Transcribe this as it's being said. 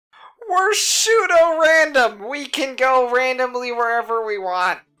We're pseudo-random. We can go randomly wherever we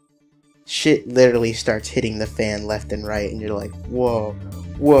want. Shit literally starts hitting the fan left and right, and you're like, whoa,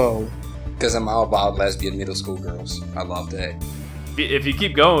 whoa. Because I'm all about lesbian middle school girls. I love that. If you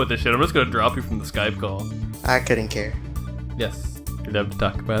keep going with this shit, I'm just gonna drop you from the Skype call. I couldn't care. Yes. We'd have to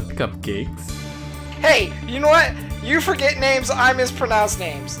talk about the cupcakes. Hey, you know what? You forget names, I mispronounce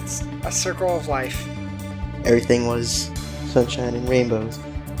names. It's a circle of life. Everything was sunshine and rainbows.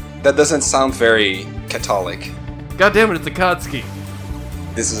 That doesn't sound very Catholic. God damn it, it's a Kotsky.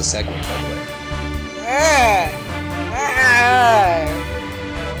 This is a segue, by the way.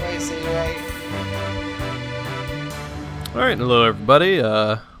 Alright, hello everybody.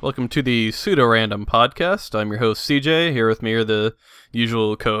 Welcome to the Pseudo Random Podcast. I'm your host CJ. Here with me are the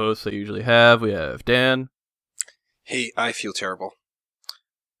usual co-hosts I usually have. We have Dan. Hey, I feel terrible.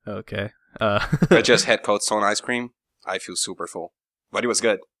 Okay. I just had Cold Stone ice cream. I feel super full. But it was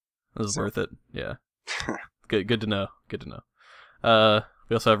good. This is worth it. Yeah. Good to know. Good to know.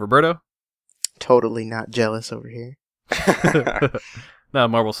 We also have Roberto. Totally not jealous over here. No,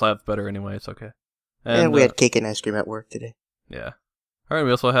 Marble Slap's better anyway. It's okay. And we had cake and ice cream at work today. Yeah. Alright,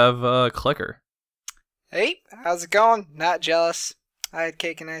 we also have Kleker. Hey, how's it going? Not jealous. I had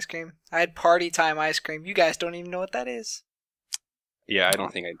cake and ice cream. I had party time ice cream. You guys don't even know what that is. Yeah, I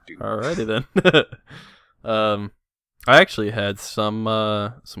don't think I do. Alrighty then. I actually had some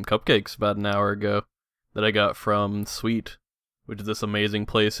cupcakes about an hour ago that I got from Sweet, which is this amazing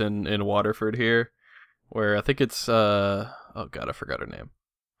place in Waterford here, where I think it's oh god, I forgot her name.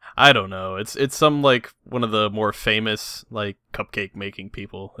 I don't know. It's some like one of the more famous like cupcake making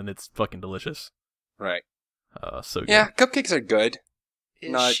people, and it's fucking delicious. Right. So good. Yeah, cupcakes are good.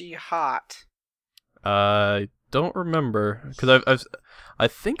 Is she hot? I don't remember because I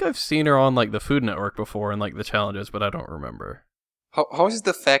think I've seen her on like the Food Network before and like the challenges, but I don't remember. How does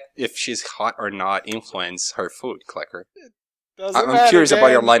the fact if she's hot or not influence her food, Kleker? I'm curious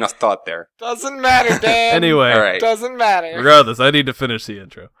about your line of thought there. Doesn't matter, Dan. Anyway, All right. Doesn't matter. Regardless, I need to finish the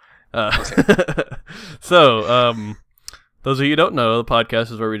intro. So, those of you who don't know, the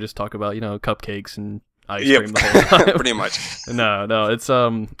podcast is where we just talk about, cupcakes and ice cream the whole time. Pretty much. No, it's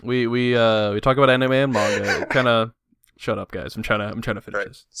we talk about anime and manga. Kind of shut up, guys. I'm trying to finish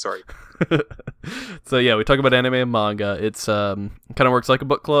this. Sorry. So yeah, we talk about anime and manga. It's kind of works like a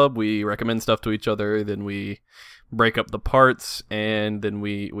book club. We recommend stuff to each other, then we break up the parts, and then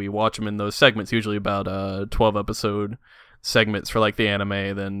we watch them in those segments. Usually about 12 episode segments for like the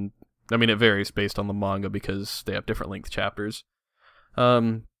anime. Then I mean it varies based on the manga because they have different length chapters.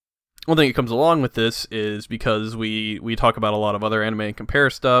 One thing that comes along with this is because we talk about a lot of other anime and compare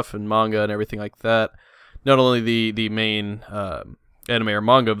stuff and manga and everything like that. Not only the main anime or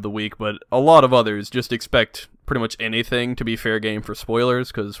manga of the week, but a lot of others. Just expect pretty much anything to be fair game for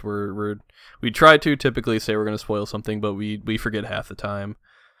spoilers, because we try to typically say we're going to spoil something, but we forget half the time.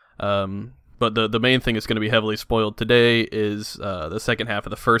 But the main thing that's going to be heavily spoiled today is the second half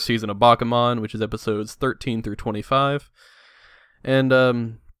of the first season of Bakuman, which is episodes 13 through 25.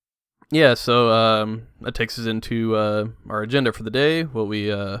 And yeah, so that takes us into our agenda for the day. What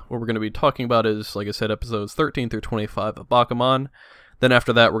we're going to be talking about is, like I said, episodes 13 through 25 of Bakuman. Then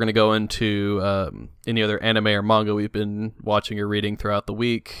after that, we're going to go into any other anime or manga we've been watching or reading throughout the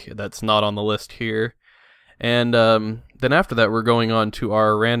week that's not on the list here. And then after that, we're going on to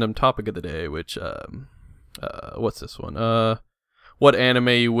our random topic of the day, which what's this one? What anime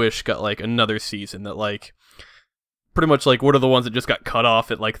you wish got like another season that like. Pretty much like what are the ones that just got cut off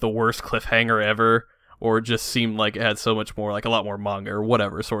at like the worst cliffhanger ever, or just seemed like it had so much more, like a lot more manga or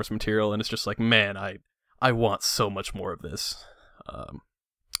whatever source material, and it's just like, man, I want so much more of this.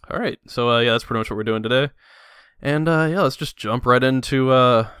 Alright, so yeah, that's pretty much what we're doing today. And yeah, let's just jump right into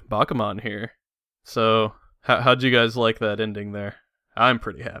Bakuman here. So, how'd you guys like that ending there? I'm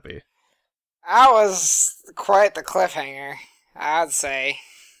pretty happy. That was quite the cliffhanger, I'd say.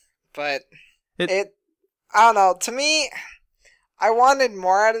 But it I don't know, to me, I wanted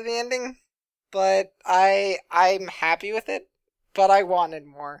more out of the ending, but I'm happy with it, but I wanted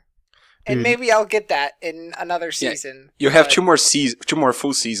more. And maybe I'll get that in another season. Yeah. You have two more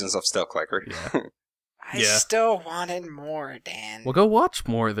full seasons of stuff, Kleker. Yeah. I still wanted more, Dan. Well, go watch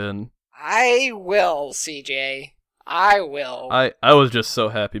more then. I will, CJ. I will. I was just so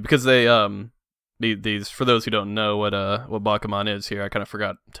happy because they these for those who don't know what Bakuman is here, I kind of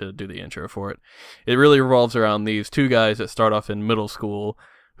forgot to do the intro for it. It really revolves around these two guys that start off in middle school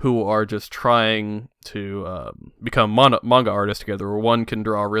who are just trying to become manga artists together, where one can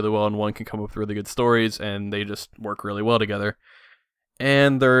draw really well and one can come up with really good stories, and they just work really well together.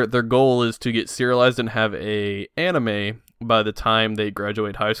 And their goal is to get serialized and have a anime by the time they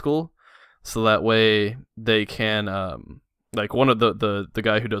graduate high school, so that way they can like one of the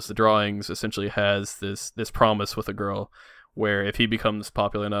guy who does the drawings essentially has this promise with a girl where if he becomes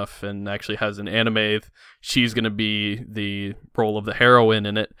popular enough and actually has an anime, she's going to be the role of the heroine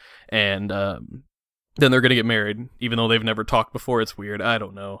in it, and then they're going to get married, even though they've never talked before. It's weird. I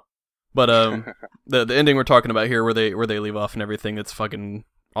don't know. But the ending we're talking about here, where they leave off and everything, that's fucking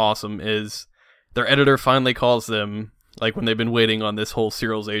awesome, is their editor finally calls them, like when they've been waiting on this whole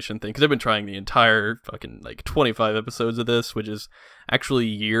serialization thing, because they've been trying the entire fucking like 25 episodes of this, which is actually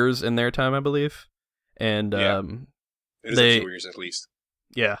years in their time, I believe. And it is a few years at least.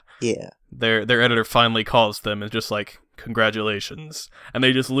 Yeah. Yeah. Their editor finally calls them and just like, congratulations, and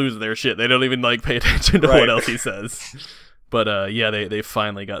they just lose their shit. They don't even like pay attention to what else he says. But yeah, they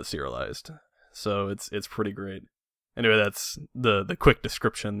finally got serialized, so it's pretty great. Anyway, that's the quick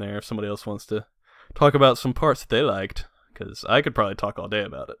description there. If somebody else wants to talk about some parts that they liked, because I could probably talk all day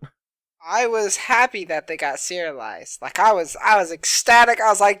about it. I was happy that they got serialized. Like I was ecstatic. I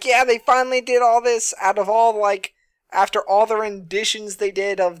was like, yeah, they finally did all this out of all like after all the renditions they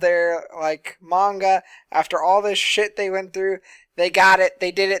did of their like manga, after all this shit they went through, they got it.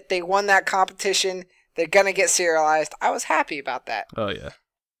 They did it. They won that competition. They're gonna get serialized. I was happy about that. Oh yeah,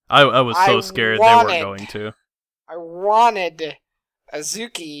 I was so scared they weren't going to. I wanted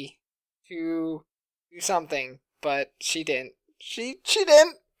Azuki to do something, but she didn't. She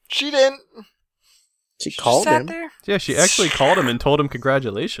didn't. She didn't. She called him. There. Yeah, she actually called him and told him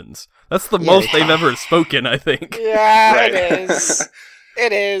congratulations. That's the most they've ever spoken, I think. Yeah, right. It is.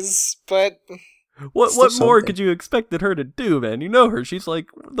 It is, but what more could you expected her to do, man? You know her. She's like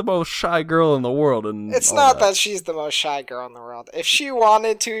the most shy girl in the world, and it's not that she's the most shy girl in the world. If she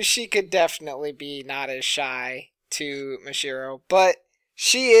wanted to, she could definitely be not as shy to Mashiro, but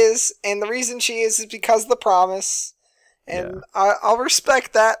she is, and the reason she is because of the promise, and I'll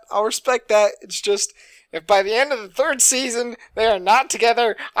respect that. I'll respect that. It's just, if by the end of the third season they are not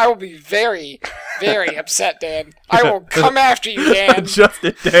together, I will be very, very upset, Dan. I will come after you, Dan. Just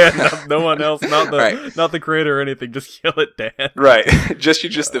at Dan, no one else, not the creator or anything. Just yell at Dan. Right. You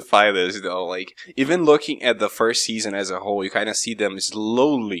justify this though. Like, even looking at the first season as a whole, you kind of see them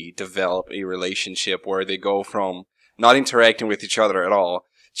slowly develop a relationship where they go from not interacting with each other at all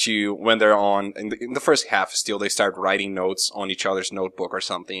to when they're in the first half still, they start writing notes on each other's notebook or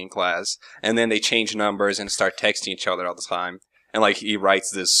something in class, and then they change numbers and start texting each other all the time. And like, he writes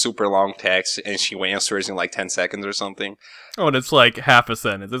this super long text and she answers in like 10 seconds or something. Oh, and it's like half a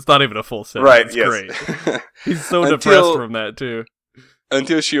sentence. It's not even a full sentence. Right, it's yes. Great. He's so depressed from that too.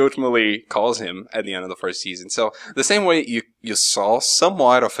 Until she ultimately calls him at the end of the first season. So the same way you saw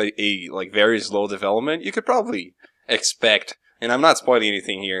somewhat of a like very slow development, you could probably expect, and I'm not spoiling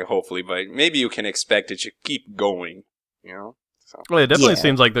anything here, hopefully, but maybe you can expect it to keep going, you know? So. Well, it definitely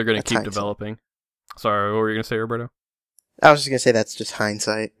seems like they're going to keep developing. Sorry, what were you going to say, Roberto? I was just going to say that's just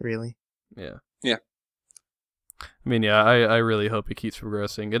hindsight, really. Yeah. Yeah. I mean, yeah, I really hope it keeps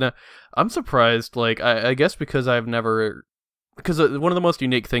progressing. And I'm surprised, like, I guess because I've never... Because one of the most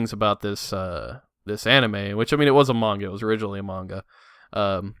unique things about this this anime, which, I mean, it was a manga, it was originally a manga,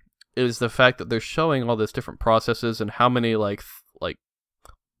 is the fact that they're showing all these different processes and how many like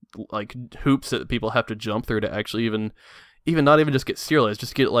hoops that people have to jump through to actually even not even just get serialized,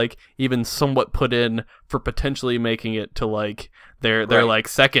 just get like even somewhat put in for potentially making it to like their like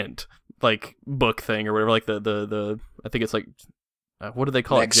second like book thing or whatever, like the I think it's like what do they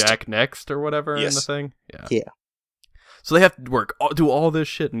call it, Jack Next or whatever in the thing. Yeah. So they have to do all this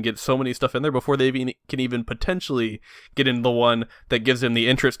shit and get so many stuff in there before they can even potentially get into the one that gives them the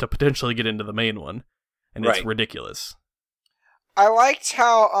interest to potentially get into the main one. And it's ridiculous. I liked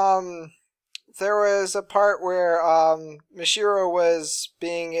how there was a part where Mashiro was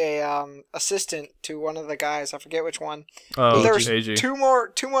being a assistant to one of the guys. I forget which one. Oh, there was two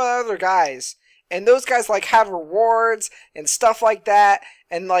more other guys. And those guys like had rewards and stuff like that,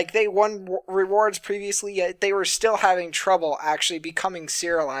 and like they won rewards previously, yet they were still having trouble actually becoming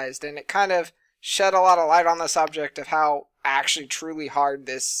serialized, and it kind of shed a lot of light on the subject of how actually truly hard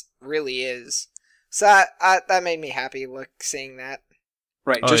this really is. So that made me happy seeing that.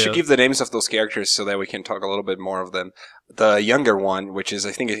 Right, just to give the names of those characters so that we can talk a little bit more of them. The younger one, which is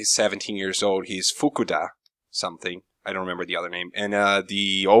I think he's 17 years old, he's Fukuda something. I don't remember the other name. And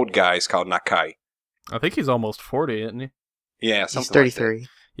the old guy is called Nakai. I think he's almost 40, isn't he? Yeah, something he's 33. Like that.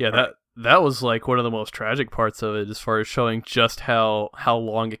 Yeah, that was like one of the most tragic parts of it, as far as showing just how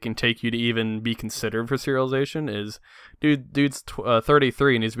long it can take you to even be considered for serialization. Is dude's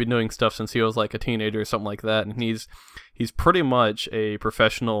 33 and he's been doing stuff since he was like a teenager or something like that, and he's pretty much a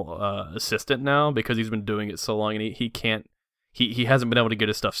professional assistant now because he's been doing it so long, and he can't he hasn't been able to get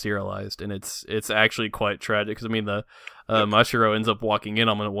his stuff serialized, and it's actually quite tragic. Because I mean, the Mashiro ends up walking in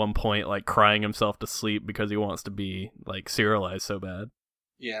on him at one point, like crying himself to sleep because he wants to be like serialized so bad.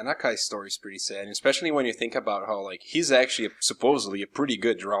 Yeah, Nakai's story is pretty sad, especially when you think about how like he's actually supposedly a pretty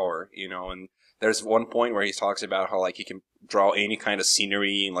good drawer, and there's one point where he talks about how like he can draw any kind of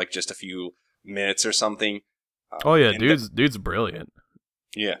scenery in like just a few minutes or something. Oh yeah, dude's brilliant.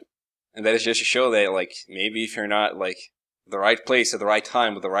 Yeah, and that is just to show that like maybe if you're not like the right place at the right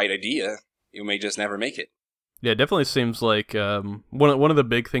time with the right idea, you may just never make it. Yeah, it definitely seems like one of the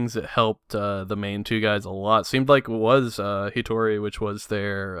big things that helped the main two guys a lot seemed like was Hitori, which was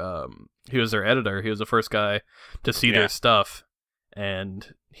he was their editor. He was the first guy to see their stuff,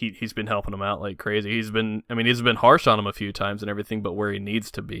 and he's been helping them out like crazy. He's been harsh on him a few times and everything, but where he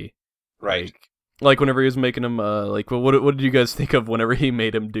needs to be. Right. Like whenever he was making him what did you guys think of whenever he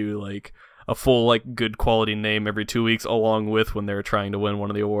made him do like a full like good quality name every 2 weeks along with when they were trying to win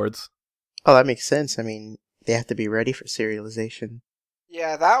one of the awards? Oh, that makes sense. I mean, they have to be ready for serialization.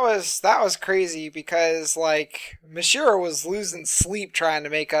 Yeah, that was crazy because like Mashiro was losing sleep trying to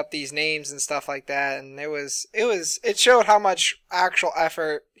make up these names and stuff like that, and it showed how much actual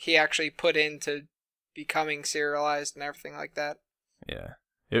effort he actually put into becoming serialized and everything like that. Yeah.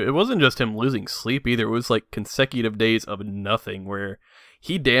 It wasn't just him losing sleep either. It was like consecutive days of nothing where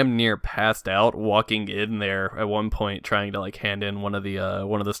he damn near passed out walking in there at one point trying to like hand in one of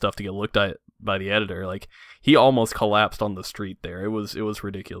the stuff to get looked at by the editor. Like he almost collapsed on the street there. It was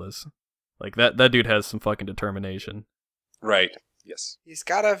ridiculous. Like that dude has some fucking determination. Right. Yes. He's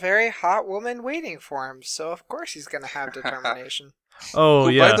got a very hot woman waiting for him, so of course he's going to have determination. Oh,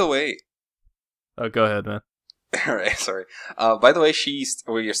 yeah. By the way... Oh, go ahead, man. Alright, sorry. By the way,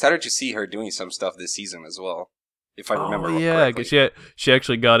 you started to see her doing some stuff this season as well, if I remember correctly. Yeah, she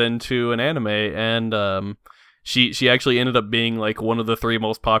actually got into an anime, and she actually ended up being like one of the 3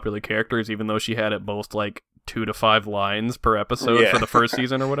 most popular characters, even though she had at most like 2 to 5 lines per episode for the first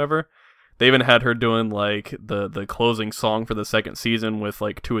season or whatever. They even had her doing like the closing song for the second season with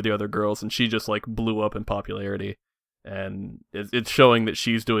like 2 of the other girls, and she just like blew up in popularity. And it's showing that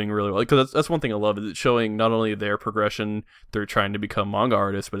she's doing really well. Because that's one thing I love, is it's showing not only their progression through trying to become manga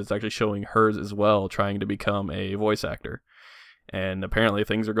artists, but it's actually showing hers as well, trying to become a voice actor. And apparently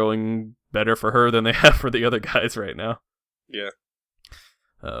things are going better for her than they have for the other guys right now. Yeah.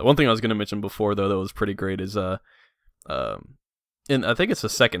 One thing I was going to mention before, though, that was pretty great is, and I think it's the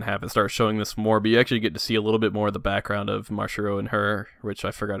second half, it starts showing this more, but you actually get to see a little bit more of the background of Mashiro and her, which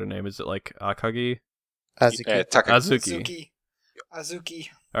I forgot her name. Is it like Akagi? Azuki.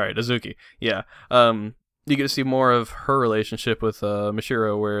 Alright, Azuki. Yeah. You get to see more of her relationship with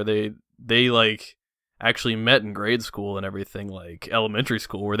Mashiro, where they like actually met in grade school and everything, like elementary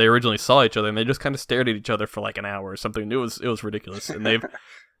school, where they originally saw each other and they just kind of stared at each other for like an hour or something. It was ridiculous. And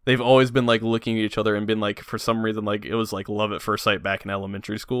they've always been like looking at each other and been like, for some reason, like it was like love at first sight back in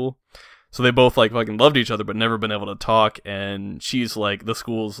elementary school. So they both like fucking loved each other, but never been able to talk. And she's like the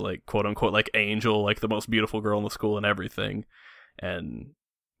school's like quote unquote like angel, like the most beautiful girl in the school and everything. And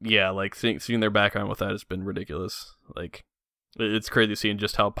yeah, like seeing their background with that has been ridiculous. Like it's crazy seeing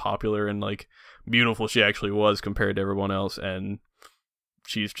just how popular and like beautiful she actually was compared to everyone else. And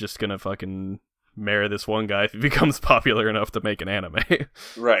she's just gonna fucking marry this one guy if he becomes popular enough to make an anime.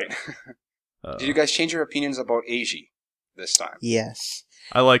 Right. Did you guys change your opinions about Eiji this time? Yes.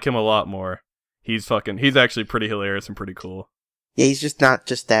 I like him a lot more. He's actually pretty hilarious and pretty cool. Yeah, he's just not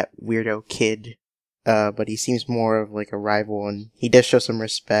just that weirdo kid, but he seems more of like a rival, and he does show some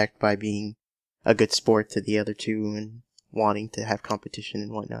respect by being a good sport to the other two and wanting to have competition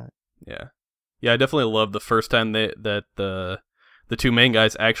and whatnot. Yeah. Yeah, I definitely love the first time that the 2 main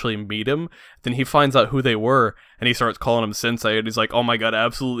guys actually meet him. Then he finds out who they were, and he starts calling him sensei, and he's like, oh my god, I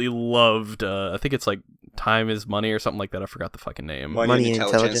absolutely loved, I think it's like Time is Money or something like that. I forgot the fucking name. Money and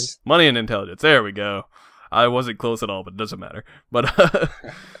Intelligence. Money and Intelligence. There we go. I wasn't close at all, but it doesn't matter. But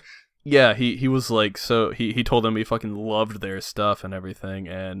yeah, he was like, so he told them he fucking loved their stuff and everything,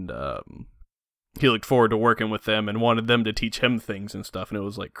 and he looked forward to working with them and wanted them to teach him things and stuff, and it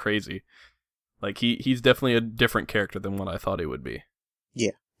was like crazy. Like he's definitely a different character than what I thought he would be.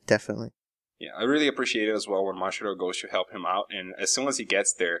 Yeah, definitely. Yeah, I really appreciate it as well when Mashiro goes to help him out, and as soon as he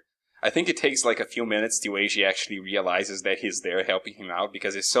gets there, I think it takes like a few minutes till Eiji actually realizes that he's there helping him out,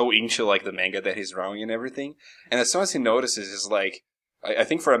 because he's so into like the manga that he's drawing and everything. And as soon as he notices, it's like, I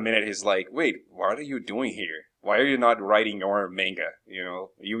think for a minute he's like, wait, what are you doing here? Why are you not writing your manga? You know,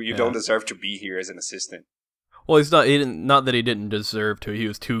 you don't deserve to be here as an assistant. Well, not that he didn't deserve to. He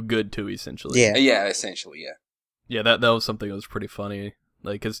was too good to, essentially. Yeah, essentially, yeah. Yeah, that was something that was pretty funny.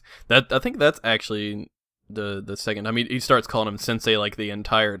 Like, 'cause I think that's actually the second time. He starts calling him Sensei like the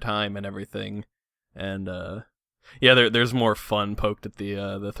entire time and everything, and yeah, there's more fun poked at the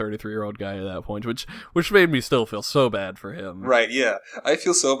 33-year-old guy at that point, which made me still feel so bad for him. Right? Yeah, I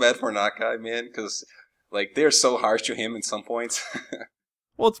feel so bad for Nakai, man, because like they're so harsh to him in some points.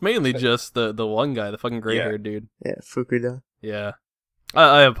 Well, it's mainly just the one guy, the fucking gray-haired dude. Yeah, Fukuda. Yeah.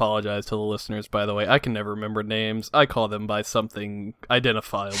 I apologize to the listeners, by the way. I can never remember names. I call them by something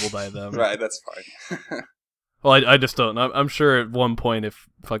identifiable by them. Right, that's fine. Well, I just don't. I'm sure at one point if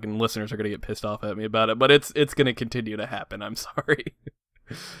fucking listeners are going to get pissed off at me about it, but it's going to continue to happen. I'm sorry.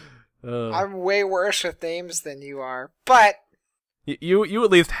 I'm way worse with names than you are, but... You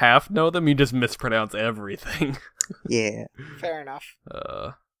at least half know them, you just mispronounce everything. Yeah. Fair enough.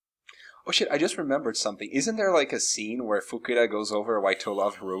 Oh shit, I just remembered something. Isn't there like a scene where Fukuda goes over why To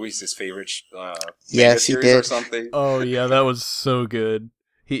Love Haru is his favorite yes, he did. or something? Oh yeah, that was so good.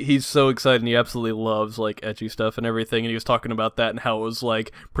 He's so excited and he absolutely loves like ecchi stuff and everything, and he was talking about that and how it was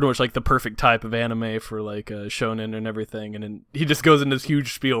like pretty much like the perfect type of anime for like shonen and everything, and then he just goes in this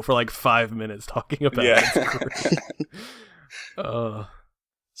huge spiel for like 5 minutes talking about it.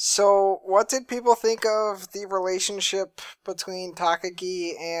 So, what did people think of the relationship between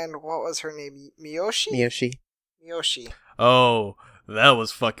Takagi and what was her name? Miyoshi? Miyoshi. Oh, that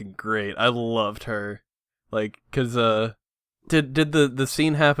was fucking great. I loved her. Like, cause did the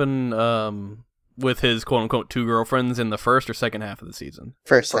scene happen with his quote unquote two girlfriends in the first or second half of the season?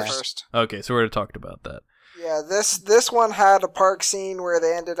 First. Okay, so we already talked about that. Yeah, this one had a park scene where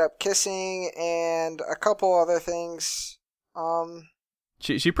they ended up kissing and a couple other things.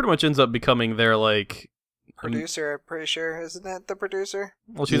 She pretty much ends up becoming their like producer. I'm pretty sure, isn't it the producer?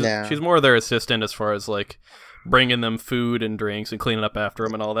 Well, she's more their assistant as far as like bringing them food and drinks and cleaning up after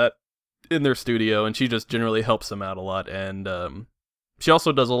them and all that in their studio, and she just generally helps them out a lot. And she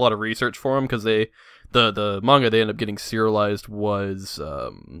also does a lot of research for them because the manga they end up getting serialized was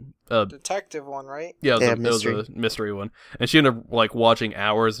a detective one, right? Yeah, it was a mystery one, and she ended up like watching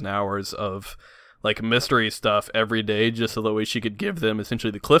hours and hours of like mystery stuff every day, just so that way she could give them essentially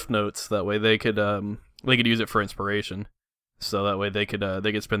the cliff notes. That way they could use it for inspiration. So that way they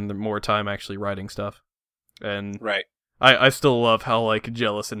could spend more time actually writing stuff. And right, I still love how like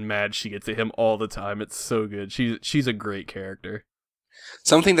jealous and mad she gets at him all the time. It's so good. She's a great character.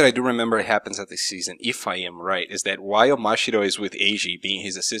 Something that I do remember happens at this season, if I am right, is that while Mashiro is with Eiji, being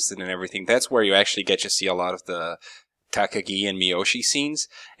his assistant and everything, that's where you actually get to see a lot of the Takagi and Miyoshi scenes.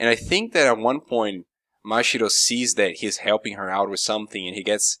 And I think that at one point, Mashiro sees that he's helping her out with something, and he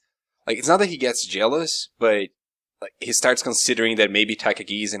gets, like, it's not that he gets jealous, but like he starts considering that maybe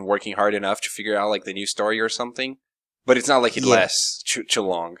Takagi isn't working hard enough to figure out, like, the new story or something. But it's not like it lasts too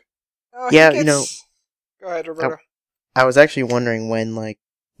long. Yeah, Go ahead, Roberto. I was actually wondering when, like,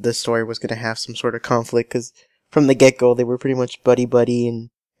 the story was going to have some sort of conflict, because from the get-go, they were pretty much buddy-buddy, and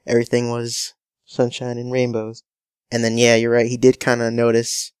everything was sunshine and rainbows. And then, yeah, you're right, he did kind of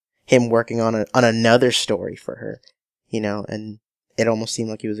notice him working on another story for her, and it almost seemed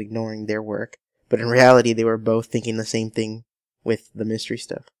like he was ignoring their work. But in reality, they were both thinking the same thing with the mystery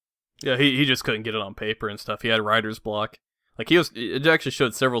stuff. Yeah, he just couldn't get it on paper and stuff. He had writer's block. Like, it actually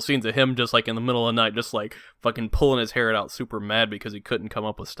showed several scenes of him just, like, in the middle of the night, just, like, fucking pulling his hair out super mad because he couldn't come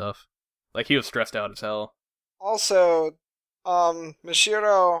up with stuff. Like, he was stressed out as hell. Also,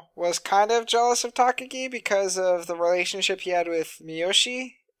 Mashiro was kind of jealous of Takagi because of the relationship he had with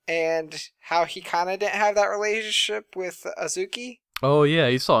Miyoshi, and how he kind of didn't have that relationship with Azuki. Oh yeah,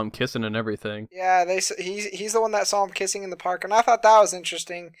 he saw him kissing and everything. Yeah, he's the one that saw him kissing in the park, and I thought that was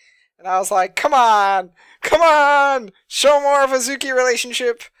interesting. And I was like, come on, show more of Azuki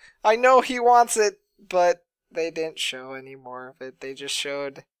relationship. I know he wants it, but they didn't show any more of it. They just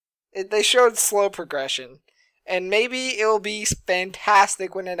showed slow progression. And maybe it'll be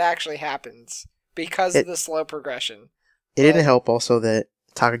fantastic when it actually happens because of the slow progression. It didn't help also that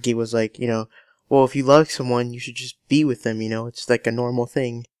Takagi was like, well, if you love someone, you should just be with them, it's like a normal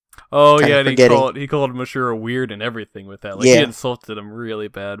thing. Oh, yeah, and he called Mashiro weird and everything with that. Like, he insulted him really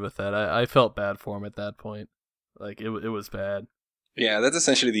bad with that. I felt bad for him at that point. Like, it was bad. Yeah, that's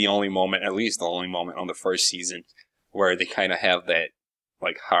essentially the only moment, at least the only moment on the first season, where they kind of have that,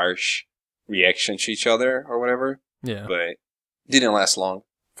 like, harsh reaction to each other or whatever. Yeah. But it didn't last long,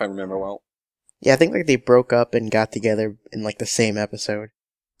 if I remember well. Yeah, I think, like, they broke up and got together in, like, the same episode.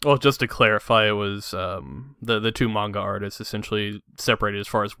 Well, just to clarify, it was the two manga artists essentially separated as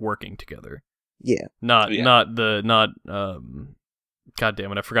far as working together. Yeah. God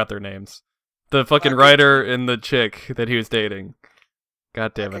damn it, I forgot their names. The fucking writer and the chick that he was dating.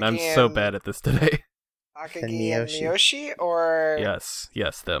 God damn it, I'm so bad at this today. Takagi and Miyoshi, or...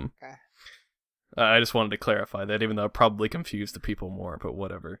 Yes, them. Okay. I just wanted to clarify that, even though I probably confused the people more, but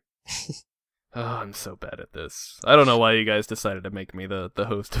whatever. Oh, I'm so bad at this. I don't know why you guys decided to make me the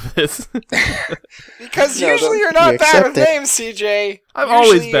host of this. Because usually you're not bad with names, CJ. I'm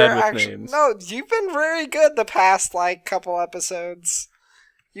always bad with names. No, you've been very good the past, couple episodes.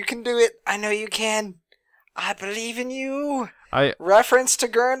 You can do it. I know you can. I believe in you. Reference to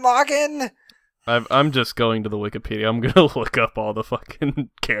Gurren Lagann. I'm just going to the Wikipedia. I'm going to look up all the fucking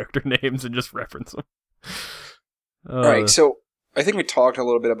character names and just reference them. Alright, so I think we talked a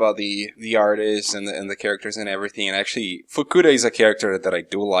little bit about the artists and the characters and everything, and actually Fukuda is a character that I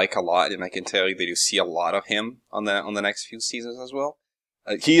do like a lot, and I can tell you that you see a lot of him on the next few seasons as well.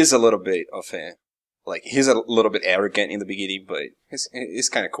 He is a little bit of he's a little bit arrogant in the beginning, but it's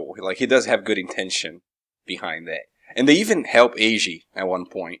kind of cool. He does have good intention behind that. And they even help Eiji at one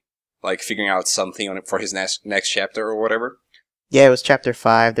point, figuring out something on it for his next chapter or whatever. Yeah, it was chapter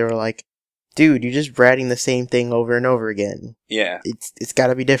 5. They were like, dude, you're just writing the same thing over and over again. Yeah. It's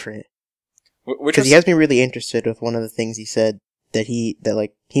gotta be different. Because he has me really interested with one of the things he said, that he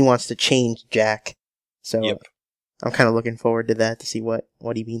wants to change Jack. So yep. I'm kind of looking forward to that, to see what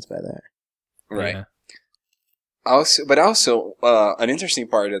he means by that. Right. Yeah. Also, an interesting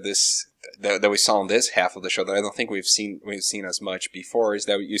part of this that we saw in this half of the show that I don't think we've seen as much before is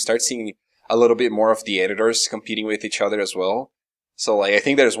that you start seeing a little bit more of the editors competing with each other as well. So, I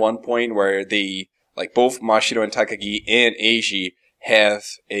think there's one point where they, both Mashiro and Takagi and Eiji have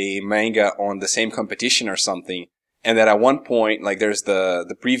a manga on the same competition or something, and that at one point, there's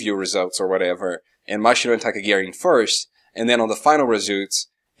the preview results or whatever, and Mashiro and Takagi are in first, and then on the final results,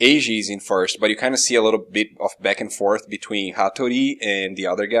 Eiji is in first, but you kind of see a little bit of back and forth between Hattori and the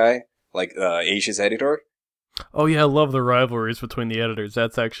other guy, Eiji's editor. Oh yeah, I love the rivalries between the editors.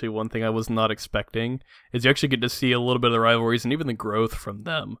 That's actually one thing I was not expecting, is you actually get to see a little bit of the rivalries and even the growth from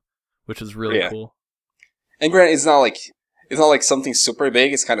them, which is really cool. And granted, it's not like something super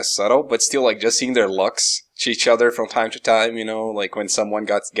big, it's kind of subtle, but still just seeing their looks to each other from time to time, when someone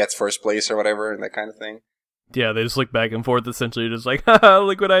gets first place or whatever, and that kind of thing. Yeah, they just look back and forth, essentially just haha,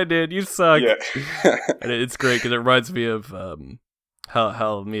 look what I did, you suck. Yeah. And it's great, because it reminds me of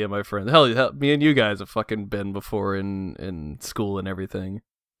how me and my friends, hell, me and you guys have fucking been before in school and everything.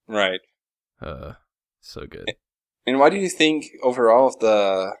 Right. So good. And what do you think overall of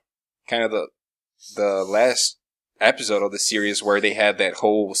the last episode of the series where they had that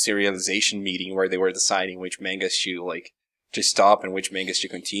whole serialization meeting where they were deciding which mangas to stop and which mangas to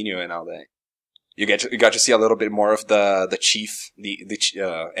continue and all that? You got to see a little bit more of the chief,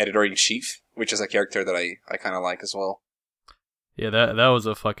 the editor-in-chief, which is a character that I kind of like as well. Yeah, that was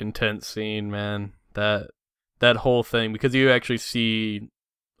a fucking tense scene, man. That whole thing, because you actually see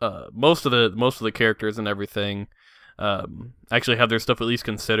most of the characters and everything actually have their stuff at least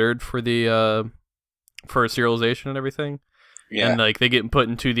considered for the for serialization and everything. Yeah. And they get put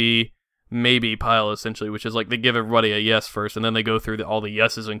into the maybe pile essentially, which is they give everybody a yes first, and then they go through all the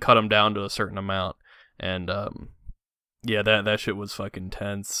yeses and cut them down to a certain amount. And yeah, that shit was fucking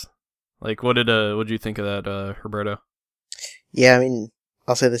tense. What'd you think of that, Roberto? Yeah, I mean,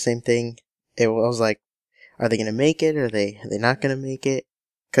 I'll say the same thing. I was like, are they gonna make it? Or are they not gonna make it?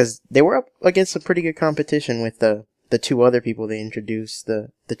 Because they were up against some pretty good competition with the two other people they introduced.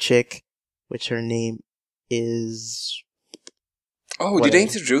 The chick, which her name is... Oh, did they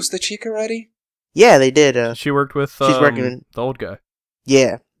introduce the chick already? Yeah, they did. She worked with she's working the old guy.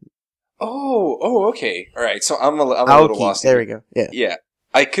 Yeah. Oh, okay. All right, so I'm a little lost. There we go. Yeah. Yeah.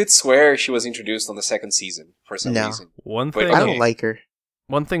 I could swear she was introduced on the second season for some reason. I don't like her.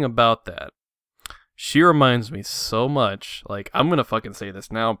 One thing about that, she reminds me so much. I'm gonna fucking say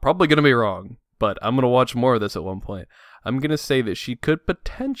this now. I'm probably gonna be wrong, but I'm gonna watch more of this at one point. I'm gonna say that she could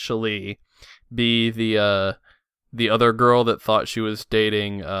potentially be the other girl that thought she was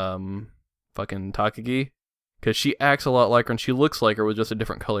dating fucking Takagi, because she acts a lot like her and she looks like her with just a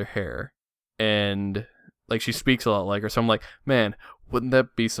different color hair, and she speaks a lot like her. So I'm like, man, wouldn't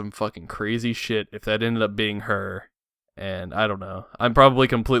that be some fucking crazy shit if that ended up being her? And I don't know. I'm probably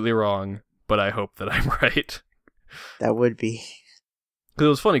completely wrong, but I hope that I'm right. That would be. Because it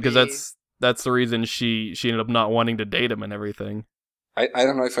was funny, because that's the reason she ended up not wanting to date him and everything. I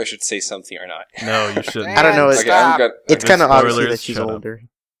don't know if I should say something or not. No, you shouldn't. I don't know. It's kind of obvious spoilers, that she's older.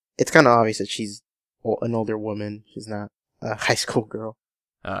 It's kind of obvious that she's an older woman. She's not a high school girl.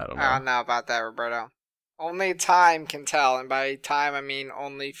 I don't know. I don't know about that, Roberto. Only time can tell, and by time I mean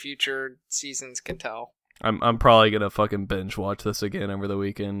only future seasons can tell. I'm probably gonna fucking binge watch this again over the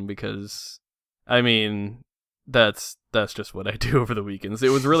weekend, because I mean that's just what I do over the weekends. It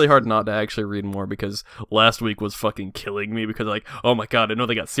was really hard not to actually read more because last week was fucking killing me because like, oh my god, I know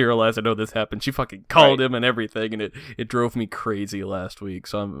they got serialized, I know this happened. She fucking called him and everything, and it drove me crazy last week.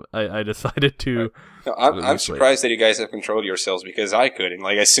 So I decided to. No, I'm surprised that you guys have controlled yourselves because I couldn't.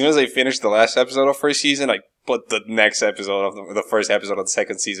 Like as soon as I finished the last episode of first season, I put the next episode of the first episode of the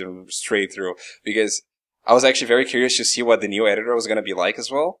second season straight through because I was actually very curious to see what the new editor was going to be like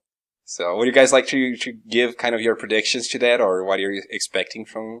as well. So, would you guys like to give kind of your predictions to that, or what you're expecting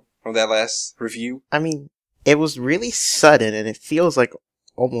from that last review? I mean, it was really sudden, and it feels like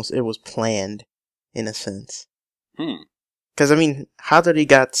almost it was planned, in a sense. Because, I mean, Hattori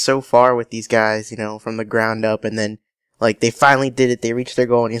got so far with these guys, you know, from the ground up, and then, like, they finally did it, they reached their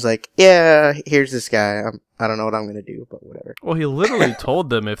goal, and he's like, yeah, here's this guy, I don't know what I'm gonna do, but whatever. Well, he literally told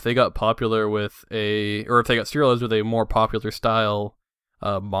them if they got popular with or if they got serialized with a more popular style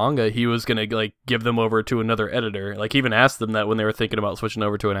manga, he was gonna like give them over to another editor. Like, he even asked them that when they were thinking about switching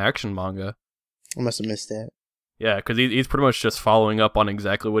over to an action manga. I must have missed that. Yeah, because he's pretty much just following up on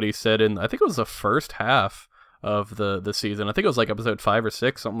exactly what he said in, I think it was the first half of the season. I think it was like episode 5 or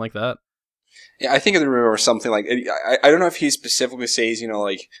 6, something like that. Yeah, I think I remember something like, I don't know if he specifically says, you know,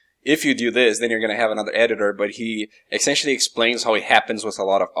 like, if you do this, then you're going to have another editor, but he essentially explains how it happens with a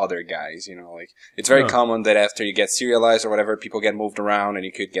lot of other guys, you know, like, it's very common that after you get serialized or whatever, people get moved around and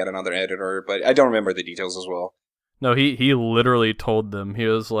you could get another editor, but I don't remember the details as well. No, he literally told them, he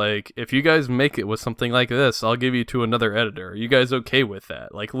was like, if you guys make it with something like this, I'll give you to another editor. Are you guys okay with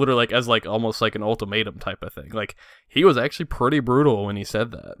that? Like, literally, like, as like, almost like an ultimatum type of thing. Like, he was actually pretty brutal when he said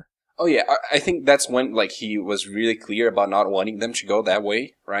that. Oh yeah, I think that's when, like, he was really clear about not wanting them to go that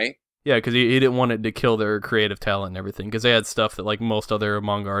way, right? Yeah, because he didn't want it to kill their creative talent and everything, because they had stuff that, like, most other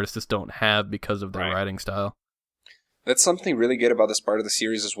manga artists just don't have because of their writing style. That's something really good about this part of the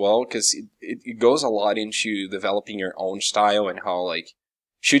series as well, because it goes a lot into developing your own style and how, like,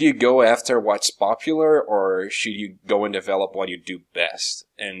 should you go after what's popular, or should you go and develop what you do best?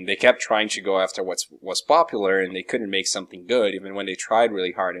 And they kept trying to go after what's popular, and they couldn't make something good, even when they tried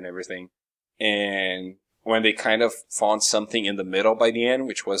really hard and everything. And when they kind of found something in the middle by the end,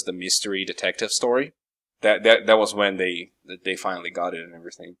 which was the mystery detective story, that was when they finally got it and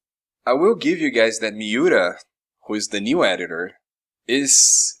everything. I will give you guys that Miura, who is the new editor,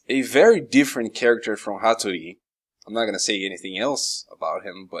 is a very different character from Hattori. I'm not going to say anything else about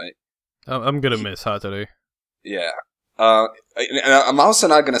him, but I'm going to miss Hattori. Yeah. And I'm also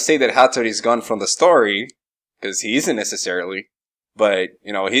not going to say that Hattori's gone from the story, because he isn't necessarily. But,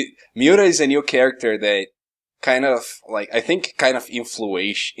 you know, Miura is a new character that kind of, like, I think kind of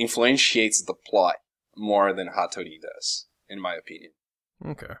influentiates the plot more than Hattori does, in my opinion.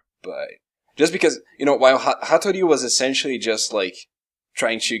 Okay. But just because, you know, while Hattori was essentially just, like,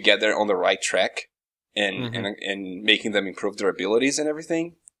 trying to get them on the right track and making them improve their abilities and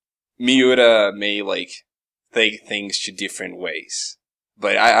everything, Miura may, like, take things to different ways.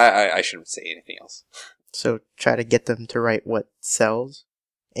 But I shouldn't say anything else. So try to get them to write what sells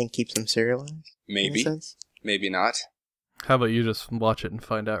and keeps them serialized? Maybe. Maybe not. How about you just watch it and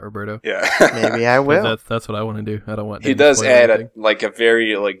find out, Roberto? Yeah. Maybe I will. That's what I want to do. I don't want. He does add a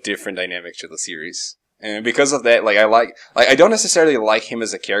very, like, different dynamic to the series, and because of that, like, I don't necessarily like him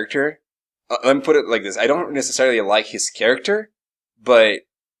as a character. Let me put it like this: I don't necessarily like his character, but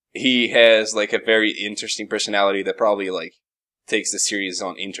he has, like, a very interesting personality that probably, like, takes the series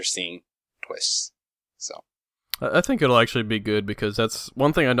on interesting twists. So I think it'll actually be good, because that's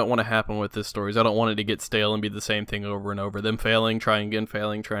one thing I don't want to happen with this story. Is I don't want it to get stale and be the same thing over and over. Them failing, trying again,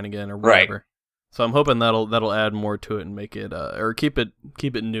 or whatever. Right. So I'm hoping that'll add more to it and make it or keep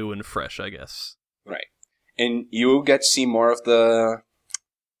it new and fresh, I guess. Right. And you'll get to see more of the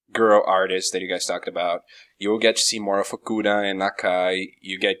girl artists that you guys talked about. You'll get to see more of Fukuda and Nakai.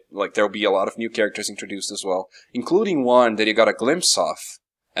 You get, like, there'll be a lot of new characters introduced as well, including one that you got a glimpse of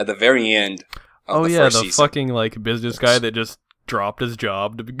at the very end. Oh yeah, the fucking, like, business guy that just dropped his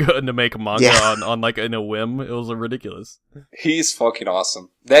job to make a manga on like in a whim. It was ridiculous. He's fucking awesome.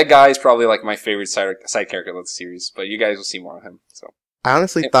 That guy is probably, like, my favorite side character of the series, but you guys will see more of him. So I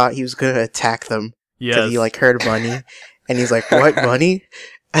honestly thought he was gonna attack them because he, like, heard Bunny, and he's like, "What, Bunny?"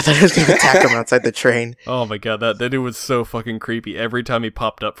 I thought he was gonna attack him outside the train. Oh my god, that dude was so fucking creepy. Every time he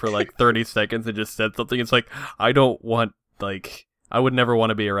popped up for like 30 seconds and just said something, it's like, I don't want, like, I would never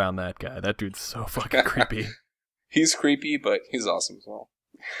want to be around that guy. That dude's so fucking creepy. He's creepy, but he's awesome as well.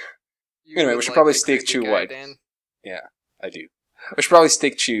 Anyway, we should probably stick to what... Dan? Yeah, I do. We should probably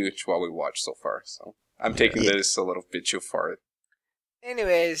stick to what we watched so far, so I'm taking this a little bit too far.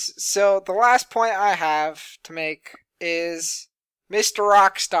 Anyways, so the last point I have to make is Mr.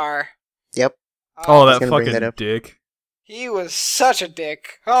 Rockstar. Yep. Oh, was that gonna bring that fucking up. dick. He was such a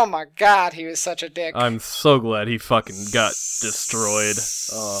dick. Oh my god, he was such a dick. I'm so glad he fucking got destroyed.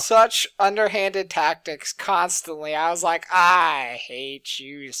 Such underhanded tactics constantly. I was like, I hate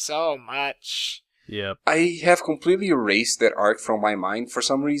you so much. Yep. I have completely erased that arc from my mind for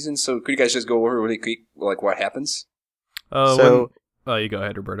some reason, so could you guys just go over really quick, like, what happens? You go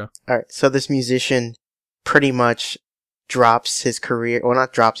ahead, Roberto. Alright, so this musician pretty much drops his career, well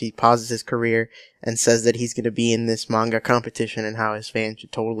not drops, he pauses his career and says that he's going to be in this manga competition and how his fans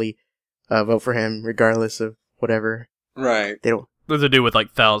should totally vote for him regardless of whatever. Right. They don't. There's a dude with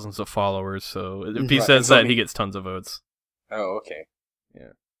like thousands of followers, so if he Right, says and so that, he gets tons of votes. Oh, okay.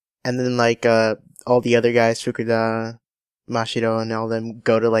 Yeah. And then like all the other guys, Fukuda, Mashiro, and all them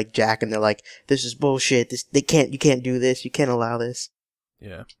go to like Jack and they're like, "This is bullshit. You can't do this. You can't allow this."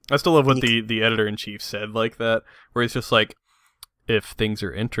 Yeah. I still love what the editor-in-chief said like that, where he's just like, if things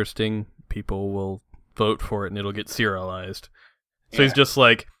are interesting, people will vote for it and it'll get serialized. So he's just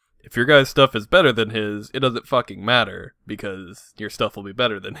like, if your guy's stuff is better than his, it doesn't fucking matter because your stuff will be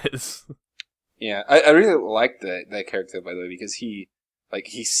better than his. Yeah, I really like that character, by the way, because he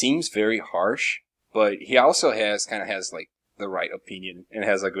seems very harsh, but he also has like the right opinion and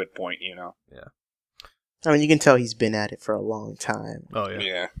has a good point, you know? Yeah. I mean, you can tell he's been at it for a long time. Oh, yeah.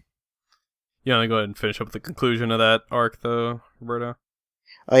 Yeah. You want to go ahead and finish up with the conclusion of that arc, though, Roberto?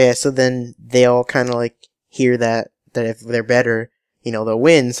 Oh yeah, so then they all kind of like hear that if they're better, they'll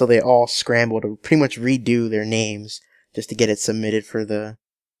win, so they all scramble to pretty much redo their names just to get it submitted for the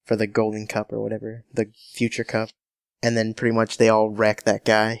Golden Cup or whatever, the Future Cup. And then pretty much they all wreck that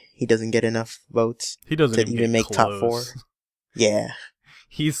guy. He doesn't get enough votes. He doesn't to even make close. top 4. Yeah.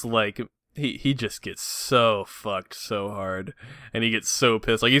 He's like, he just gets so fucked so hard. And he gets so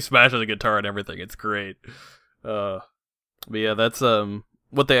pissed. Like, he smashes the guitar and everything. It's great. But yeah, that's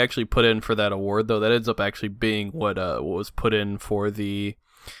what they actually put in for that award, though. That ends up actually being what was put in for the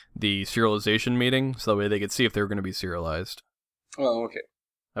serialization meeting. So that way they could see if they were going to be serialized. Oh, okay.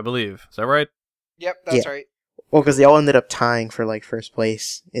 I believe. Is that right? Yep, that's right. Well, because they all ended up tying for like first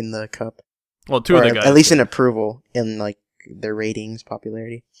place in the cup. Well, two of the guys. At least in approval in like their ratings,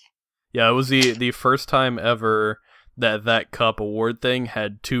 popularity. Yeah, it was the first time ever that cup award thing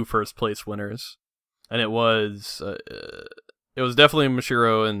had 2 first place winners, and it was definitely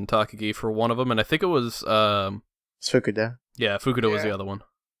Mashiro and Takagi for one of them, and I think it was Fukuda. Yeah, Fukuda was the other one.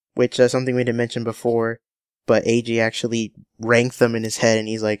 Which something we didn't mention before, but AG actually ranked them in his head, and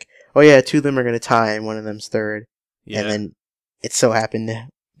he's like, "Oh yeah, 2 of them are gonna tie, and one of them's third." Yeah. And then it so happened to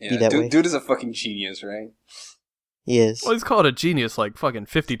be that way. Dude is a fucking genius, right? He is. Well, he's called a genius like fucking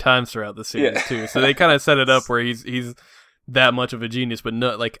 50 times throughout the series too. So they kind of set it up where he's that much of a genius, but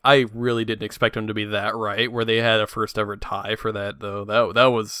no, like I really didn't expect him to be that right. Where they had a first ever tie for that though. That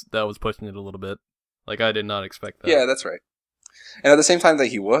was pushing it a little bit. Like I did not expect that. Yeah, that's right. And at the same time that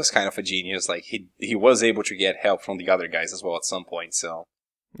he was kind of a genius, like he was able to get help from the other guys as well at some point. So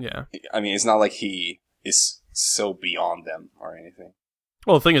yeah, I mean, it's not like he is so beyond them or anything.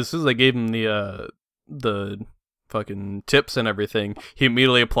 Well, the thing is, as soon as they gave him the fucking tips and everything, he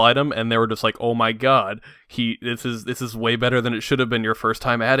immediately applied them, and they were just like, "Oh my god, this is way better than it should have been your first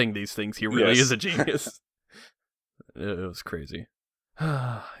time adding these things. He really is a genius." It was crazy.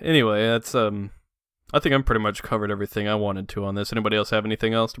 Anyway, that's I think I'm pretty much covered everything I wanted to on this. Anybody else have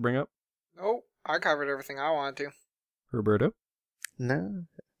anything else to bring up? Nope, I covered everything I wanted to. Roberto? No.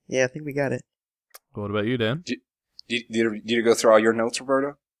 Yeah, I think we got it. What about you, Dan? Did you go through all your notes,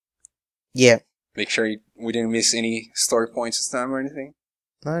 Roberto? Yeah. Make sure we didn't miss any story points this time or anything?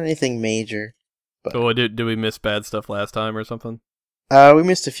 Not anything major. But... Oh, did we miss bad stuff last time or something? We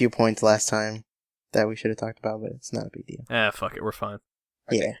missed a few points last time that we should have talked about, but it's not a big deal. Fuck it, we're fine.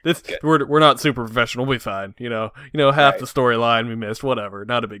 Okay. Yeah, we're not super professional. We'll be fine. You know, half the storyline we missed. Whatever,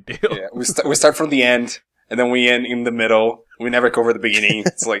 not a big deal. Yeah, we start from the end, and then we end in the middle. We never cover the beginning.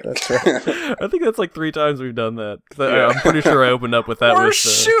 It's like that's right. I think that's like 3 times we've done that. I'm pretty sure I opened up with that. We're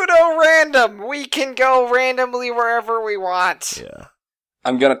pseudo random. We can go randomly wherever we want. Yeah.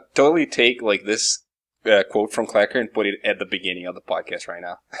 I'm gonna totally take like this quote from Kleker and put it at the beginning of the podcast right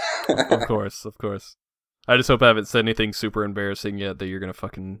now. Of course. I just hope I haven't said anything super embarrassing yet that you're gonna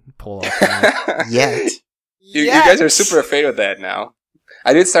fucking pull off. Yet. You guys are super afraid of that now.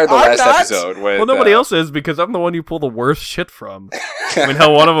 I did start the last episode with... Well, nobody else is, because I'm the one you pull the worst shit from. I mean,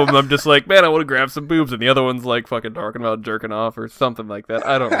 how one of them I'm just like, man, I want to grab some boobs, and the other one's like fucking talking about jerking off or something like that.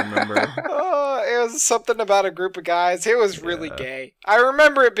 I don't remember. It was something about a group of guys. It was really gay. I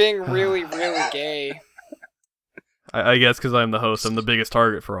remember it being really, really gay. I guess because I'm the host, I'm the biggest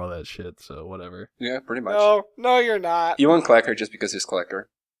target for all that shit, so whatever. Yeah, pretty much. No, you're not. You want Kleker just because he's Kleker.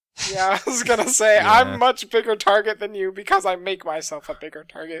 Yeah, I was gonna say, Yeah. I'm much bigger target than you because I make myself a bigger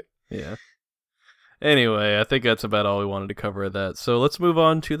target. Yeah. Anyway, I think that's about all we wanted to cover of that. So let's move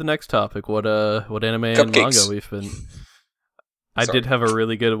on to the next topic. What anime and manga we've been... I did have a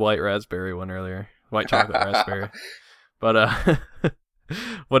really good white raspberry one earlier. White chocolate raspberry. But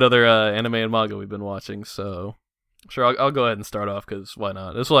what other anime and manga we've been watching? So sure, I'll go ahead and start off because why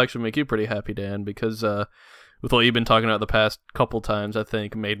not? This will actually make you pretty happy, Dan, because with what you've been talking about the past couple times, I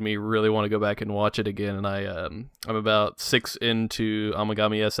think made me really want to go back and watch it again. And I'm about 6 into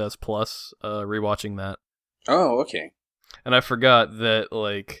Amagami SS Plus, rewatching that. Oh, okay. And I forgot that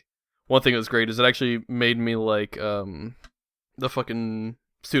like one thing that was great is it actually made me like the fucking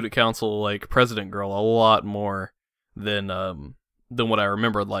student council like president girl a lot more than what I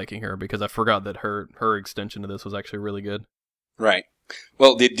remembered liking her, because I forgot that her extension to this was actually really good. Right.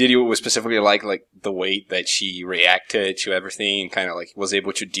 Well, did you specifically like the way that she reacted to everything, and kind of like was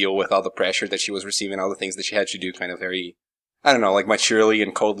able to deal with all the pressure that she was receiving, all the things that she had to do, kind of very, I don't know, like maturely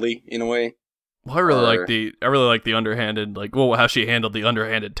and coldly in a way? Well, I really like the underhanded, like, well, how she handled the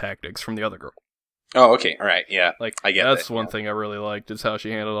underhanded tactics from the other girl. Oh, okay, all right, yeah, like I get that's that, one thing I really liked is how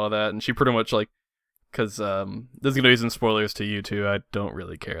she handled all that, and she pretty much like, because this is gonna be some spoilers to you too. I don't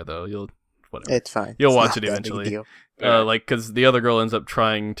really care though. Whatever. It's fine. You'll It's watch not it that eventually. big a deal. Like, because the other girl ends up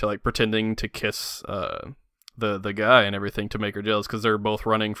trying to like pretending to kiss the guy and everything to make her jealous, because they're both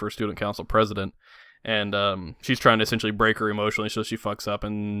running for student council president, and she's trying to essentially break her emotionally, so she fucks up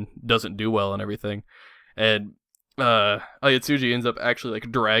and doesn't do well and everything, and Ayatsuji ends up actually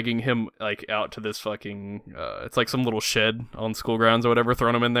like dragging him like out to this fucking it's like some little shed on school grounds or whatever,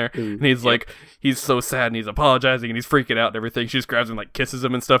 throwing him in there, and he's like, he's so sad and he's apologizing and he's freaking out and everything. She just grabs him, like kisses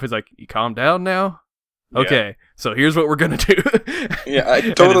him and stuff. He's like, you calm down now? Okay, so here's what we're gonna do. Yeah, I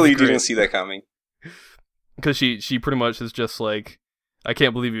totally didn't see that coming. Because she pretty much is just like, I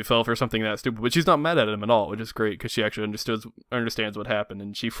can't believe you fell for something that stupid, but she's not mad at him at all, which is great, because she actually understands what happened,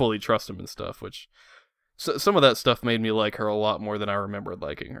 and she fully trusts him and stuff, which some of that stuff made me like her a lot more than I remembered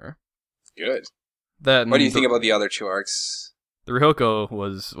liking her. Good. What do you think about the other two arcs? The Ryoko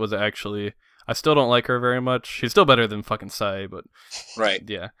was actually, I still don't like her very much. She's still better than fucking Sai, but right.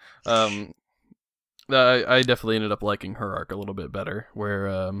 Yeah. I definitely ended up liking her arc a little bit better,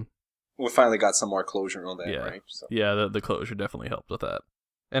 where we finally got some more closure on that, right? So. Yeah, the closure definitely helped with that.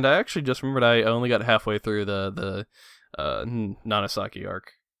 And I actually just remembered I only got halfway through the Nanasaki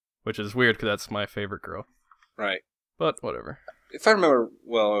arc, which is weird because that's my favorite girl. Right. But whatever. If I remember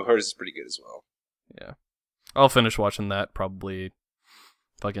well, hers is pretty good as well. Yeah. I'll finish watching that probably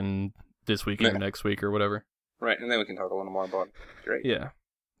fucking this week or next week or whatever. Right, and then we can talk a little more about it. Great. Yeah.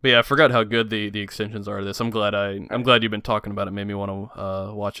 But yeah, I forgot how good the extensions are to this. I'm glad you've been talking about it. Made me want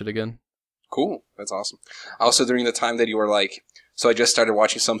to watch it again. Cool. That's awesome. Also, during the time that you were like, so I just started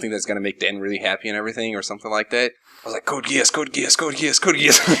watching something that's going to make Dan really happy and everything, or something like that, I was like, Code Geass, Code Geass, Code Geass, Code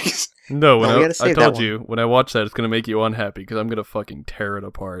Geass. No, I told you, when I watch that, it's going to make you unhappy, because I'm going to fucking tear it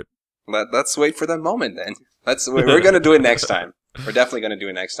apart. Let's wait for that moment, then. We're going to do it next time. We're definitely going to do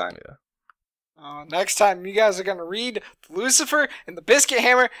it next time. Yeah. Next time, you guys are going to read Lucifer and the Biscuit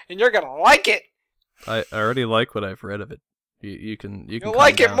Hammer, and you're going to like it. I already like what I've read of it. You can You'll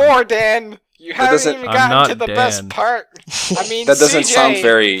like it more, Dan. You haven't even gotten to the best part. I mean, that doesn't CJ. sound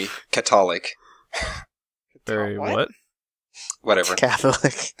very Catholic. Very what? Whatever.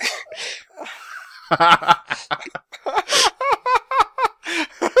 Catholic.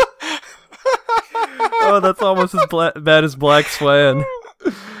 Oh, that's almost as bad as Black Swan.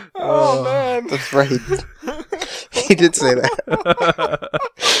 Oh, man. That's right. He did say that.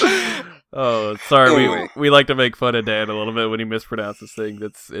 Oh, sorry. Anyway. We like to make fun of Dan a little bit when he mispronounces things.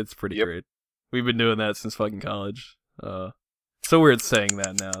 It's pretty great. We've been doing that since fucking college. So weird saying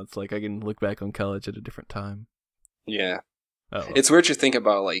that now. It's like I can look back on college at a different time. Yeah. Oh. It's weird to think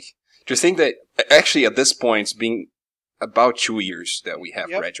about, like, to think that actually at this point it's been about 2 years that we have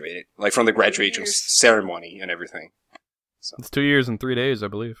graduated. Like from the graduation ceremony and everything. So. It's 2 years and 3 days, I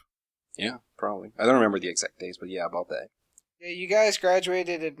believe. Yeah, probably. I don't remember the exact days, but yeah, about that. Yeah, you guys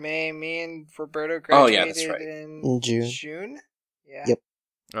graduated in May. Me and Roberto graduated that's right. in June. June? Yeah. Yep.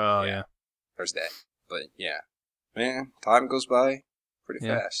 Oh, yeah. There's that. But yeah. Man, time goes by pretty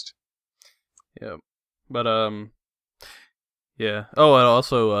fast. Yeah. But, yeah. Oh, and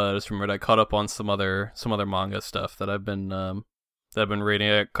also, just remembered I caught up on some other manga stuff that I've been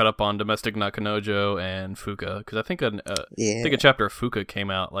reading. I caught up on Domestic Nakanojo and Fuka, because I think I think a chapter of Fuka came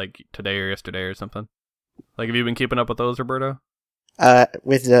out like today or yesterday or something. Like, have you been keeping up with those, Roberto?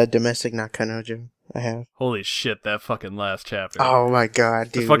 With Domestic Nakanojo, I have. Holy shit, that fucking last chapter. Oh my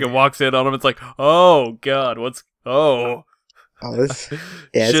god, dude. Just fucking walks in on him, it's like, oh god, Oh,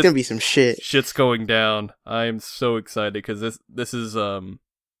 it's gonna be some shit. Shit's going down. I am so excited because this is oh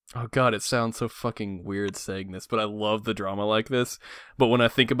god, it sounds so fucking weird saying this, but I love the drama like this. But when I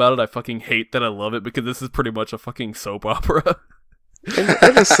think about it, I fucking hate that I love it because this is pretty much a fucking soap opera. In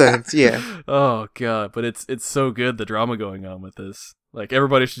a sense, yeah. Oh god, but it's so good, the drama going on with this. Like,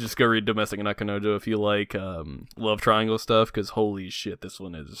 everybody should just go read Domestic Nakanojo if you like love triangle stuff, because holy shit, this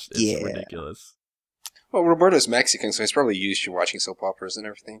one is ridiculous. Well, Roberto's Mexican, so he's probably used to watching soap operas and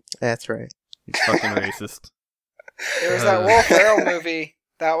everything. That's right. He's fucking racist. There was that Will Ferrell movie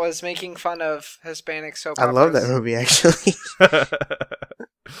that was making fun of Hispanic soap operas. I love that movie, actually.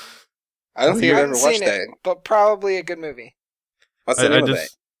 I don't think I've ever watched that. But probably a good movie. What's the name of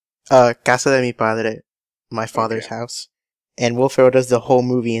that? Casa de mi Padre, My Father's House. And Will Ferrell does the whole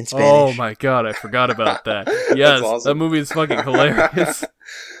movie in Spanish. Oh my god, I forgot about that. Yes, awesome. That movie is fucking hilarious.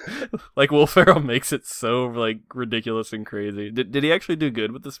 Like, Will Ferrell makes it so, like, ridiculous and crazy. Did he actually do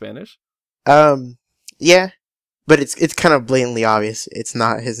good with the Spanish? Yeah. But it's kind of blatantly obvious. It's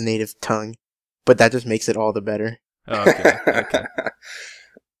not his native tongue. But that just makes it all the better. Oh, okay.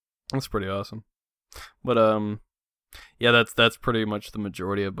 That's pretty awesome. But, yeah, that's pretty much the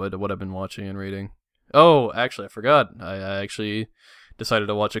majority of what I've been watching and reading. Oh, actually, I forgot. I actually decided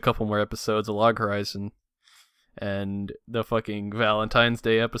to watch a couple more episodes of Log Horizon, and the fucking Valentine's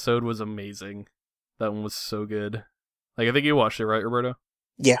Day episode was amazing. That one was so good. Like, I think you watched it, right, Roberto?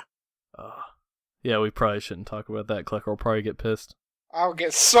 Yeah. Yeah, we probably shouldn't talk about that. Kleker will probably get pissed. I'll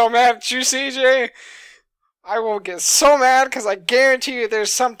get so mad at you, CJ! I will get so mad, because I guarantee you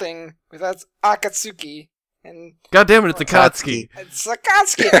there's something with that Akatsuki. And God damn it, it's Akatsuki. It's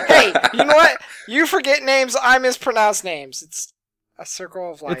Akatsuki. Hey, you know what? You forget names, I mispronounce names. It's a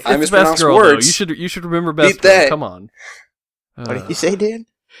circle of life. I mispronounce words. Though. You should remember best girl. Come on. What did you say, Dan?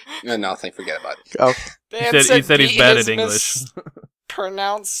 No, nothing. Forget about it. Oh. Dan he said he's bad at English.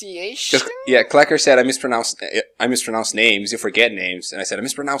 Pronunciation? Yeah, Kleker said I mispronounce names, you forget names, and I said I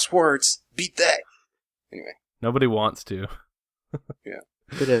mispronounce words. Beat that. Anyway. Nobody wants to. Yeah.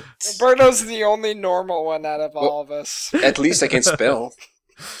 Roberto's the only normal one out of all of us. At least I can spell.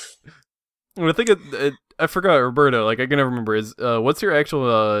 I think I forgot, Roberto. Like, I can never remember. What's your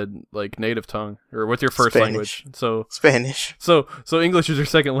actual like native tongue, or what's your first language? So Spanish. So English is your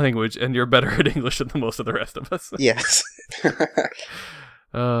second language, and you're better at English than most of the rest of us. Yes.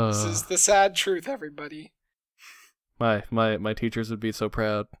 This is the sad truth, everybody. My teachers would be so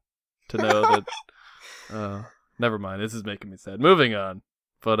proud to know that. Never mind. This is making me sad. Moving on.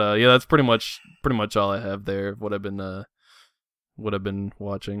 But yeah, that's pretty much all I have there. What I've been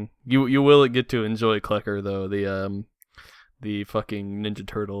watching. You will get to enjoy Kleker though. The fucking Ninja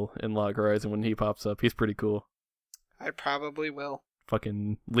Turtle in Log Horizon when he pops up. He's pretty cool. I probably will.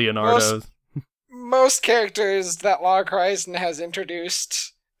 Fucking Leonardo. Most characters that Log Horizon has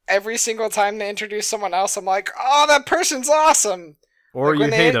introduced, every single time they introduce someone else, I'm like, oh, that person's awesome. Or like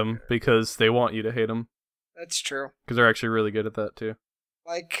you hate them because they want you to hate them. That's true. Because they're actually really good at that too.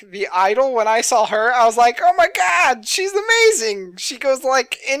 Like, the idol, when I saw her, I was like, oh my god, she's amazing! She goes,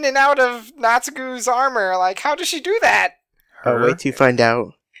 like, in and out of Natsugu's armor. Like, how does she do that? Wait to find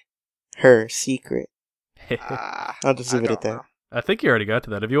out her secret. I'll just leave it at that. Know. I think you already got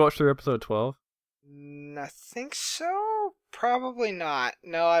to that. Have you watched through episode 12? I think so. Probably not.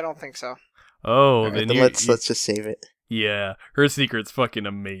 No, I don't think so. Oh, right, then let's just save it. Yeah, her secret's fucking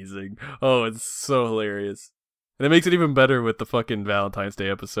amazing. Oh, it's so hilarious. And it makes it even better with the fucking Valentine's Day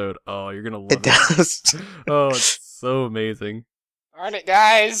episode. Oh, you're gonna love it. It does. Oh, it's so amazing. Darn it,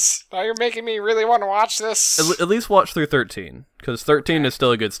 guys. Now you're making me really want to watch this. At least watch through 13, because 13 is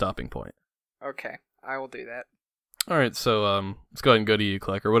still a good stopping point. Okay, I will do that. Alright, so let's go ahead and go to you,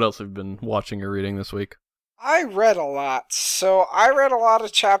 Kleker. What else have you been watching or reading this week? I read a lot. So I read a lot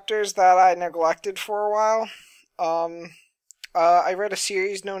of chapters that I neglected for a while. I read a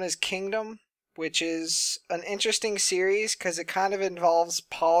series known as Kingdom, which is an interesting series because it kind of involves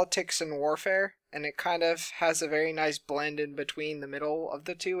politics and warfare, and it kind of has a very nice blend in between the middle of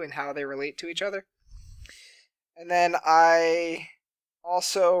the two and how they relate to each other. And then I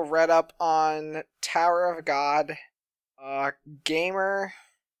also read up on Tower of God, Gamer,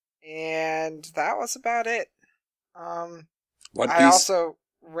 and that was about it. One Piece? I also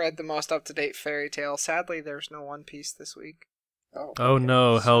read the most up-to-date Fairy Tail. Sadly, there's no One Piece this week. Oh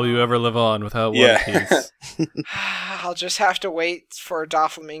no, how will you ever live on without One Piece? I'll just have to wait for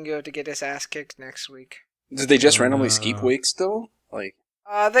Doflamingo to get his ass kicked next week. Did they just randomly skip weeks though? Like,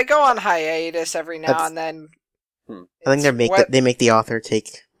 they go on hiatus every now and then. I think they make the author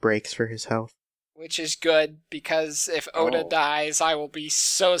take breaks for his health. Which is good, because if Oda dies, I will be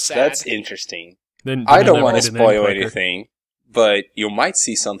so sad. That's interesting. Then I don't want to spoil anything, But you might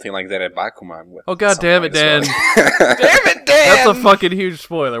see something like that at Bakuman. With oh god damn it, Dan! Damn it, Dan! That's a fucking huge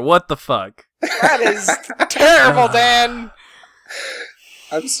spoiler. What the fuck? That is terrible, Dan.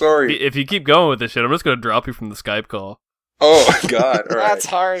 I'm sorry. If you keep going with this shit, I'm just gonna drop you from the Skype call. Oh god! All right. That's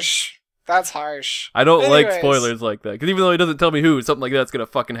harsh. That's harsh. I don't Anyways. like spoilers like that, because even though he doesn't tell me who, something like that's gonna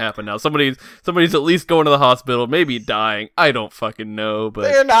fucking happen now. Somebody's at least going to the hospital, maybe dying. I don't fucking know, but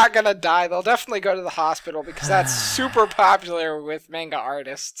They're not gonna die. They'll definitely go to the hospital because that's super popular with manga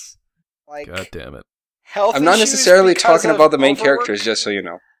artists. Like, god damn it. health I'm not issues necessarily because talking of about the main overwork. characters, just so you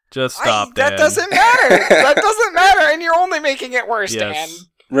know. Just stop, Dan. That doesn't matter. That doesn't matter, and you're only making it worse, Yes.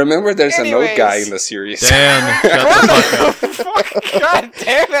 Dan. Remember, there's a Anyways. note guy in the series. Dan, shut the fuck up. God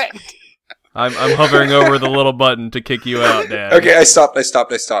damn it! I'm hovering over the little button to kick you out, Dan. Okay, I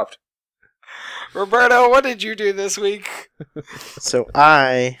stopped. Roberto, what did you do this week? So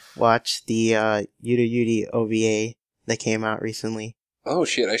I watched the Yuri OVA that came out recently. Oh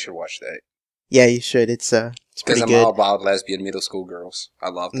shit, I should watch that. Yeah, you should. It's Because pretty I'm good. all about lesbian middle school girls. I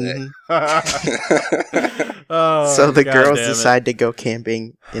love that. Mhm. Oh, So the God girls damn it. decide to go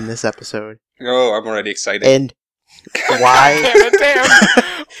camping in this episode. Oh, I'm already excited. And why? Damn it,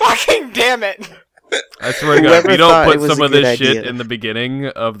 damn. Fucking damn it. I swear to God, Whoever if you don't thought it put was some a of good this shit idea. in the beginning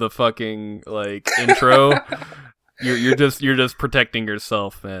of the fucking like intro, you're just protecting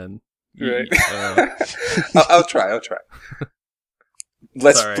yourself, man. Right. Uh, I'll try.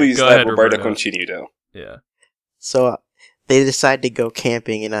 Let's Sorry, please go let ahead, Roberto Roberto. continue, though. yeah. So they decide to go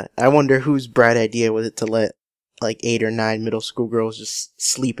camping, and I wonder whose bright idea was it to let like 8 or 9 middle school girls just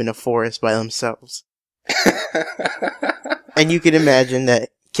sleep in a forest by themselves. And you can imagine that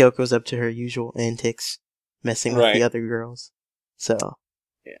Kyoko's up to her usual antics, messing with Right. the other girls. So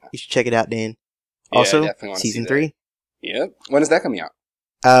Yeah. you should check it out, Dan. Yeah, I Also, definitely wanna see season that. 3. Yep. When is that coming out?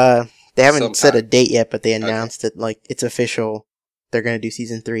 They haven't set a Sometime. date yet, but they announced that like it's official. They're gonna do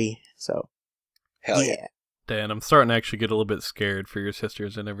season 3. So Hell yeah. Dan, I'm starting to actually get a little bit scared for your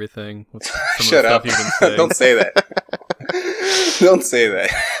sisters and everything. With some Shut of up. the stuff you've been saying. Don't say that. Don't say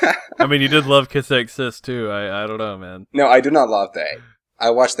that. I mean, you did love Kiss X Sis too. I don't know, man. No, I do not love that. I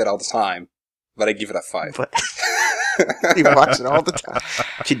watch that all the time, but I give it a 5. but you watch it all the time,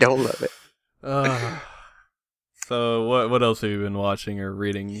 but you don't love it. So what else have you been watching or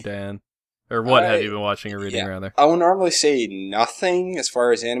reading, Dan? Or what have you been watching or reading, rather? I would normally say nothing as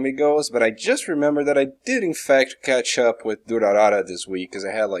far as anime goes, but I just remembered that I did in fact catch up with Durarara this week, because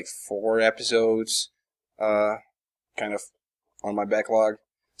I had like 4 episodes kind of on my backlog.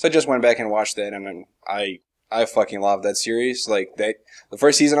 So I just went back and watched that, and then I fucking love that series. Like, that, the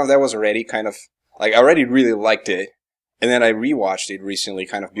first season of that was already kind of, like, I already really liked it, and then I rewatched it recently,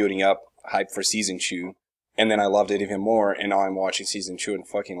 kind of building up hype for season 2. And then I loved it even more, and now I'm watching season 2 and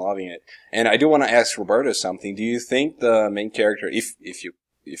fucking loving it. And I do want to ask Roberto something. Do you think the main character, if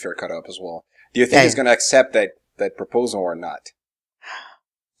you're caught up as well, do you think he's going to accept that proposal or not?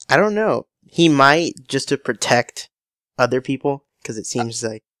 I don't know. He might, just to protect other people, because it seems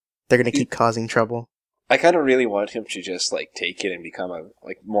like they're gonna keep causing trouble. I kind of really want him to just like take it and become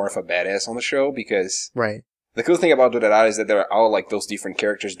more of a badass on the show, because Right. the cool thing about Durarara is that there are all like those different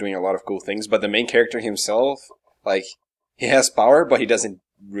characters doing a lot of cool things, but the main character himself, like, he has power, but he doesn't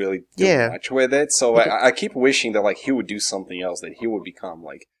really do much with it. So I keep wishing that like he would do something else, that he would become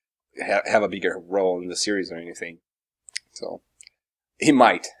like have a bigger role in the series or anything. So he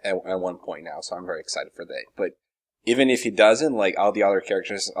might at one point now. So I'm very excited for that. But even if he doesn't, like, all the other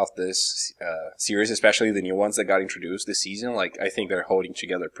characters of this series, especially the new ones that got introduced this season, like, I think they're holding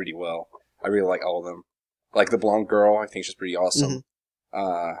together pretty well. I really like all of them. Like the blonde girl, I think she's pretty awesome.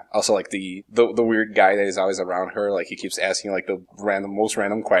 Mm-hmm. Also, like the weird guy that is always around her. Like, he keeps asking like the most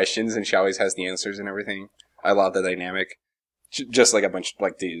random questions, and she always has the answers and everything. I love the dynamic. Just like a bunch,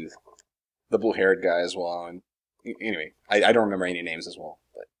 like the blue-haired guy as well. And anyway, I don't remember any names as well,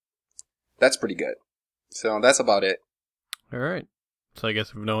 but that's pretty good. So that's about it. All right. So I guess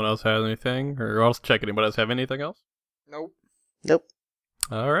if no one else has anything, or I'll check anybody else have anything else? Nope.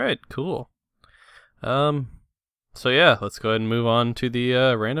 All right. Cool. So yeah, let's go ahead and move on to the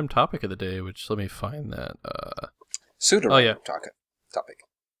random topic of the day, which, let me find that. Pseudo topic.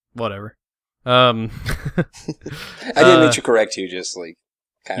 Whatever. I didn't mean to correct you, just like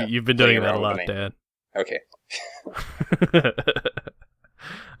kind of. You've been doing that a lot, Dad. Okay.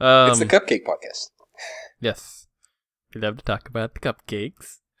 It's the Cupcake Podcast. Yes. We love to talk about the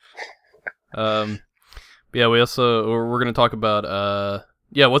cupcakes. Yeah, we're going to talk about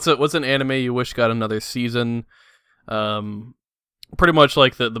what's an anime you wish got another season? Pretty much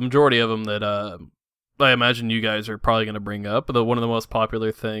like the majority of them that I imagine you guys are probably going to bring up. One of the most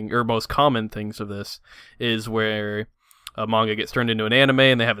popular most common things of this is where a manga gets turned into an anime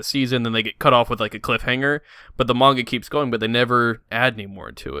and they have a season, then they get cut off with like a cliffhanger, but the manga keeps going, but they never add any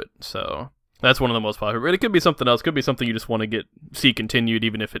more to it. So that's one of the most popular. But it could be something else. It could be something you just want to see continued,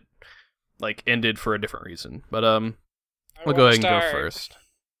 even if it like ended for a different reason. But I'll go ahead and go first.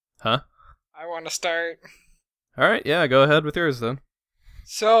 Huh? I want to start. All right, yeah, go ahead with yours then.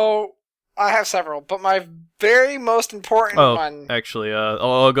 So I have several, but my very most important one. Actually,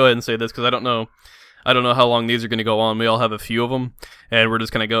 I'll go ahead and say this because I don't know how long these are going to go on. We all have a few of them, and we're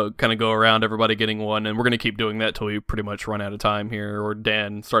just going to go around, everybody getting one, and we're going to keep doing that till we pretty much run out of time here, or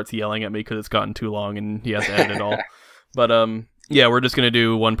Dan starts yelling at me because it's gotten too long and he has to edit it all. But yeah, we're just going to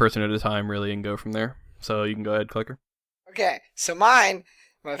do one person at a time, really, and go from there. So you can go ahead, Kleker. Okay, so my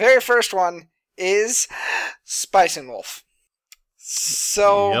very first one is Spice and Wolf.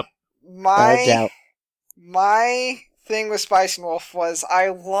 So yep. My thing with Spice and Wolf was I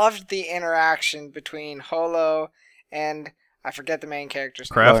loved the interaction between Holo and I forget the main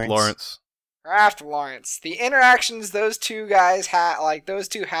character's name. Kraft Lawrence. Kraft Lawrence. The interactions those two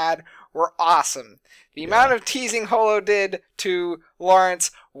had were awesome. The amount of teasing Holo did to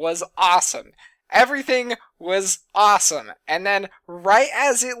Lawrence was awesome. Everything was awesome. And then right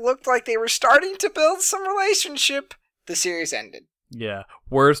as it looked like they were starting to build some relationship, the series ended. Yeah,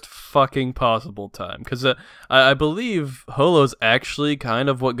 worst fucking possible time. Because I believe Holo's actually kind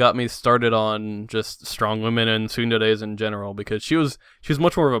of what got me started on just strong women and tsunderes in general, because she was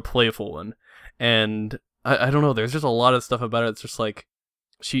much more of a playful one. And I don't know, there's just a lot of stuff about it. It's just like,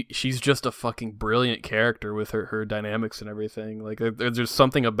 she's just a fucking brilliant character with her dynamics and everything. Like, there's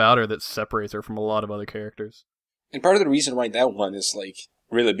something about her that separates her from a lot of other characters. And part of the reason why that one is, like,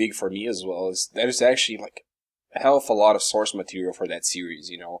 really big for me as well is there's actually, like, a hell of a lot of source material for that series,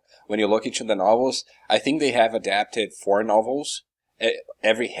 you know. When you look into the novels, I think they have adapted 4 novels.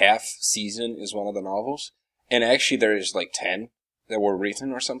 Every half season is one of the novels. And actually there's, like, 10 that were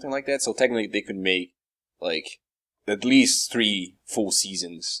written or something like that. So technically they could make, like, at least 3 full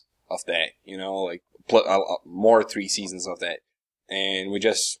seasons of that, you know, like more 3 seasons of that. And we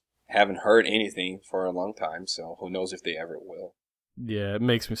just haven't heard anything for a long time, so who knows if they ever will. Yeah, it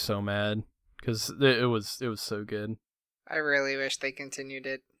makes me so mad because it was so good. I really wish they continued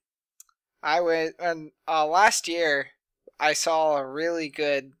it. Last year I saw a really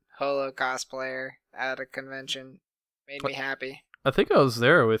good Holo cosplayer at a convention. Made me happy. I think I was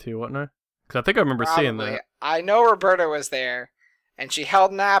there with you, wasn't I? Because I think I remember seeing that. I know Roberto was there, and she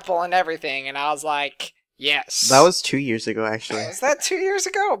held an apple and everything, and I was like, yes. That was 2 years ago, actually. Was that 2 years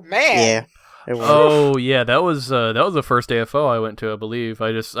ago? Man. Yeah. It was. Oh yeah, that was the first AFO I went to, I believe.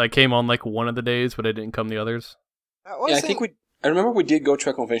 I came on like one of the days, but I didn't come the others. Yeah, I remember we did go to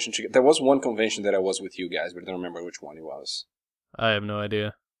a convention together. There was one convention that I was with you guys, but I don't remember which one it was. I have no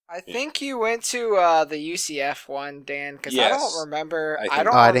idea. I think you went to the UCF one, Dan, because yes. I don't remember.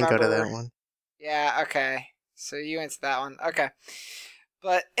 I didn't go to that one. Yeah, okay. So you went to that one. Okay.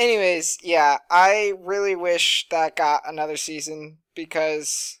 But anyways, yeah, I really wish that got another season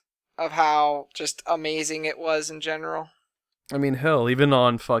because of how just amazing it was in general. I mean, hell, even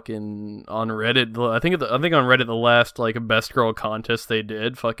on Reddit, I think on Reddit the last like best girl contest they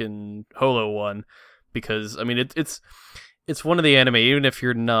did, fucking Holo won, because I mean it's one of the anime, even if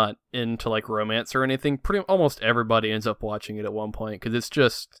you're not into like romance or anything, almost everybody ends up watching it at one point because it's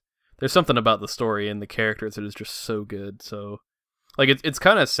just there's something about the story and the characters that is just so good. So like it's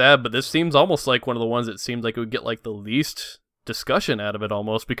kind of sad, but this seems almost like one of the ones that seems like it would get like the least discussion out of it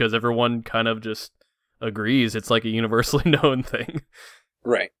almost because everyone kind of just agrees it's like a universally known thing.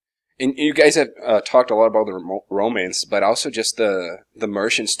 Right. And you guys have talked a lot about the romance, but also just the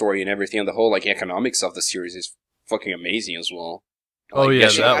merchant story and everything, and the whole like economics of the series is fucking amazing as well. Oh like, yeah,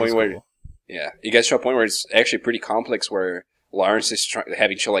 that was cool. Yeah, you guys to a point where it's actually pretty complex, where Lawrence is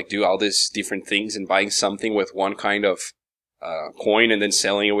having to like do all these different things and buying something with one kind of coin and then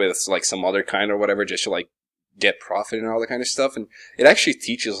selling it with like some other kind or whatever, just to like get profit and all that kind of stuff. And it actually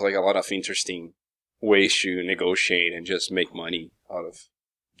teaches like a lot of interesting ways to negotiate and just make money out of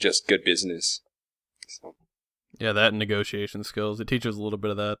just good business. So. Yeah, that and negotiation skills. It teaches a little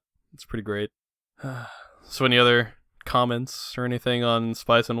bit of that. It's pretty great. So any other comments or anything on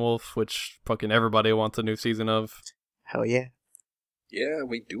Spice and Wolf, which fucking everybody wants a new season of? Hell yeah. Yeah,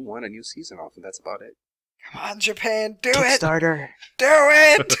 we do want a new season off, and that's about it. Come on, Japan, do Kickstarter. it! Do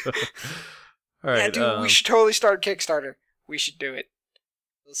it! All right, yeah, dude, we should totally start Kickstarter. We should do it.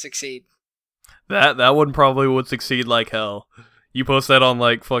 We'll succeed. That one probably would succeed like hell. You post that on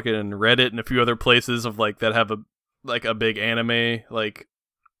like fucking Reddit and a few other places of like that have a big anime like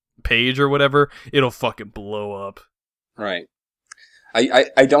page or whatever, it'll fucking blow up. Right.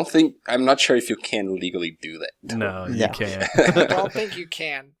 I don't think, I'm not sure if you can legally do that. No, you can't. I don't think you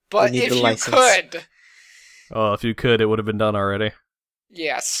can. But if you could... Oh, if you could, it would have been done already.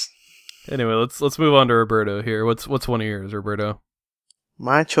 Yes. Anyway, let's move on to Roberto here. What's one of yours, Roberto?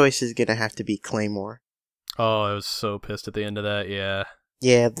 My choice is gonna have to be Claymore. Oh, I was so pissed at the end of that, yeah.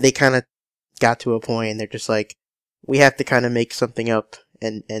 Yeah, they kind of got to a point and they're just like, we have to kind of make something up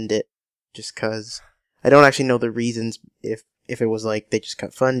and end it. Just cause I don't actually know the reasons if it was like they just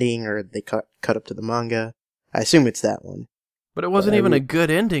cut funding or they cut up to the manga. I assume it's that one. But it wasn't even a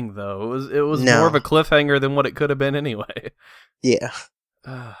good ending though. It was more of a cliffhanger than what it could have been anyway. Yeah.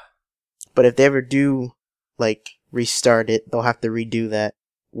 But if they ever do like restart it, they'll have to redo that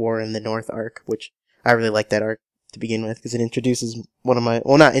War in the North arc, which I really like that arc to begin with because it introduces one of my,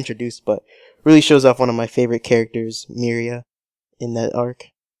 well, not introduced, but really shows off one of my favorite characters, Miria, in that arc.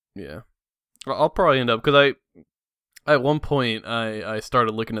 Yeah. I'll probably end up, because at one point, I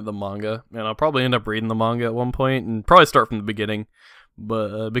started looking at the manga, and I'll probably end up reading the manga at one point, and probably start from the beginning,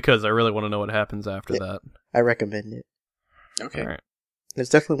 but because I really want to know what happens after that. I recommend it. Okay. Right. It's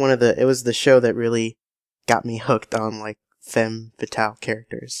definitely it was the show that really got me hooked on, like, femme fatale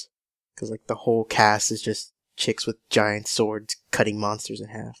characters. Because, like, the whole cast is just chicks with giant swords cutting monsters in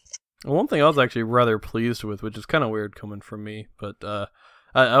half. One thing I was actually rather pleased with, which is kind of weird coming from me, but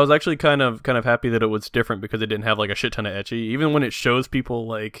I was actually kind of happy that it was different because it didn't have like a shit ton of ecchi. Even when it shows people,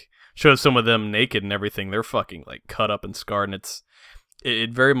 like, shows some of them naked and everything, they're fucking like cut up and scarred, and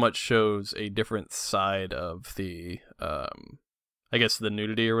it very much shows a different side of the I guess the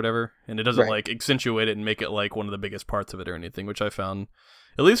nudity or whatever, and it doesn't like accentuate it and make it like one of the biggest parts of it or anything, which I found,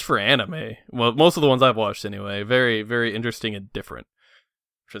 at least for anime, well, most of the ones I've watched anyway, very, very interesting and different,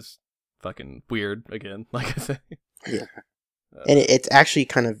 which is fucking weird again, like I say. Yeah. And it's actually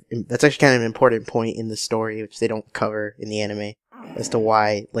that's actually kind of an important point in the story, which they don't cover in the anime, as to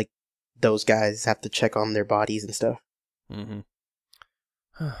why, like, those guys have to check on their bodies and stuff. Mm-hmm.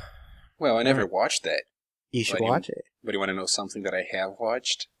 Well, I never watched that. You should watch it. But you want to know something that I have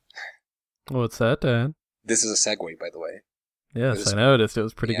watched? What's that, Dan? This is a segue, by the way. Yes, I noticed. It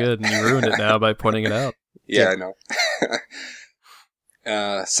was pretty good, and you ruined it now by pointing it out. Yeah, I know.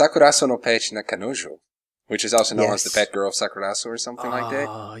 Sakuraso no Pet na Kanojo, which is also known as the pet girl of Sakuraso or something like that.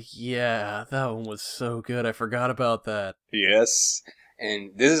 Oh, yeah, that one was so good. I forgot about that. Yes.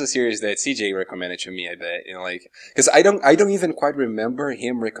 And this is a series that CJ recommended to me, I bet. You know, like, because I don't even quite remember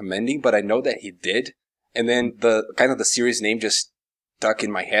him recommending, but I know that he did. And then the series name just stuck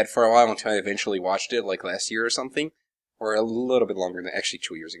in my head for a while until I eventually watched it, like last year or something. Or a little bit longer than, actually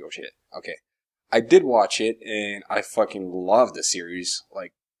 2 years ago, shit. Okay. I did watch it, and I fucking loved the series,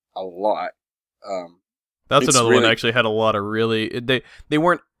 like, a lot. That's another one that actually had a lot of really... They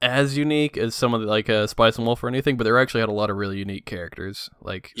weren't as unique as some of the, like, Spice and Wolf or anything, but they actually had a lot of really unique characters.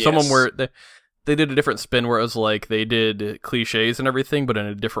 Like, some of them were... They did a different spin where it was like, they did cliches and everything, but in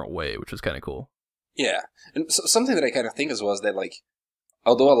a different way, which was kind of cool. Yeah. And so, something that I kind of think as well is that, like,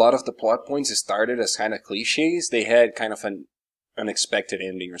 although a lot of the plot points started as kind of cliches, they had kind of an unexpected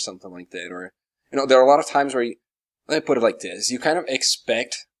ending or something like that. Or, you know, there are a lot of times where let me put it like this. You kind of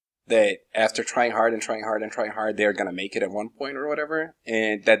expect that after trying hard and trying hard and trying hard, they're going to make it at one point or whatever.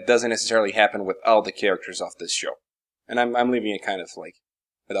 And that doesn't necessarily happen with all the characters of this show. And I'm leaving it kind of like,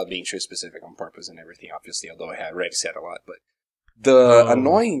 without being too specific on purpose and everything, obviously, although I had already said a lot. But the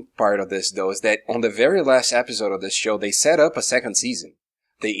annoying part of this, though, is that on the very last episode of this show, they set up a second season.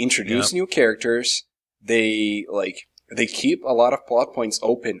 They introduce new characters. They keep a lot of plot points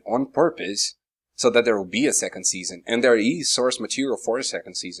open on purpose so that there will be a second season. And there is source material for a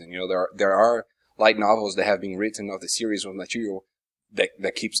second season. You know, there are light novels that have been written of the series with material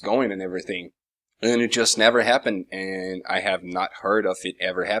that keeps going and everything. And it just never happened. And I have not heard of it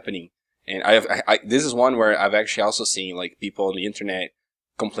ever happening. And this is one where I've actually also seen, like, people on the internet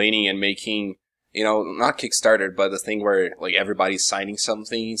complaining and making, you know, not Kickstarter, but the thing where, like, everybody's signing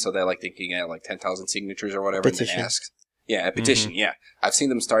something so that, like, they can get, like, 10,000 signatures or whatever. Petition. And then ask. Yeah, a petition, yeah. I've seen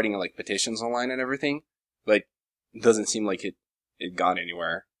them starting, like, petitions online and everything, but it doesn't seem like it got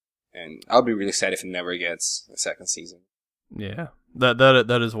anywhere. And I'll be really sad if it never gets a second season. Yeah.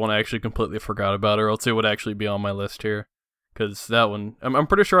 That is one I actually completely forgot about, or else it would actually be on my list here. Because that one, I'm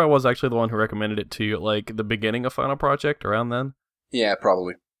pretty sure I was actually the one who recommended it to you at, like, the beginning of Final Project, around then. Yeah,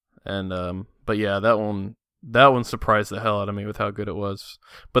 probably. And, but yeah, that one surprised the hell out of me with how good it was.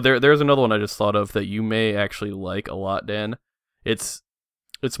 But there's another one I just thought of that you may actually like a lot, Dan. It's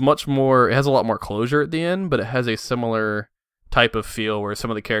much more, it has a lot more closure at the end, but it has a similar type of feel where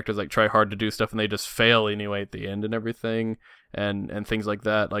some of the characters, like, try hard to do stuff and they just fail anyway at the end and everything, and things like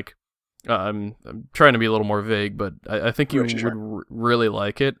that. Like, I'm trying to be a little more vague, but I think you Sure. would really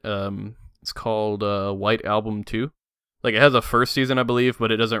like it. It's called White Album 2. Like, it has a first season, I believe,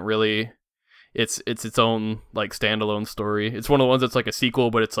 but it doesn't really... It's its own, like, standalone story. It's one of the ones that's like a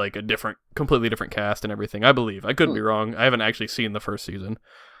sequel, but it's like a completely different cast and everything, I believe. I could be wrong. I haven't actually seen the first season.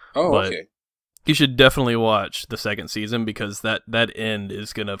 Oh, but okay. you should definitely watch the second season, because that end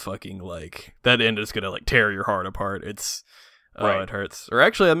is gonna tear your heart apart. It's Right. it hurts. Or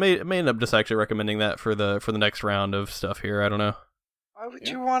actually, I may end up just actually recommending that for the next round of stuff here. I don't know, Why would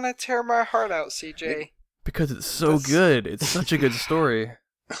you want to tear my heart out, CJ? because it's so good. It's such a good story.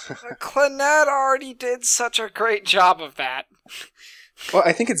 Clannad already did such a great job of that. Well,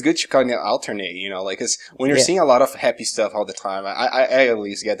 I think it's good to kind of alternate, like, cause when you're seeing a lot of happy stuff all the time, I at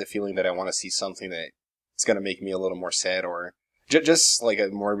least get the feeling that I want to see something that is going to make me a little more sad, or just like a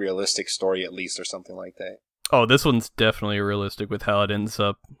more realistic story at least, or something like that. Oh, this one's definitely realistic with how it ends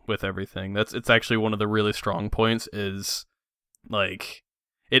up with everything. It's actually one of the really strong points is, like,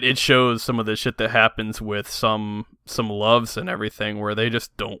 it shows some of the shit that happens with some loves and everything where they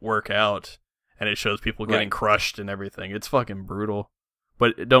just don't work out, and it shows people getting crushed and everything. It's fucking brutal.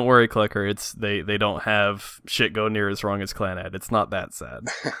 But don't worry, Kleker, they don't have shit go near as wrong as Clannad. It's not that sad.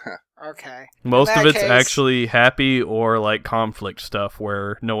 Okay. Most of it's case... actually happy or like conflict stuff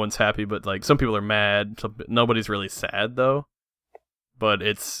where no one's happy, but like some people are mad. Nobody's really sad though. But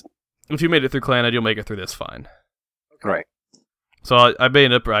if you made it through Clannad, you'll make it through this fine. Okay. Right. So I may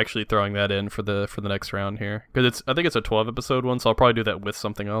end up actually throwing that in for the next round here, because I think it's a 12 episode one, so I'll probably do that with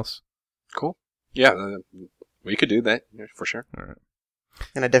something else. Cool. Yeah, we could do that for sure. All right.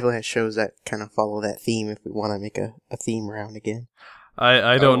 And I definitely have shows that kind of follow that theme if we want to make a theme round again.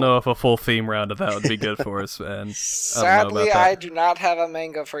 I don't know if a full theme round of that would be good for us, man. Sadly, I do not have a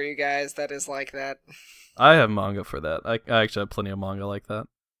manga for you guys that is like that. I have manga for that. I actually have plenty of manga like that.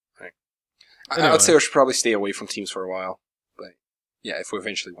 Right. Anyway. I would say we should probably stay away from teams for a while. But yeah, if we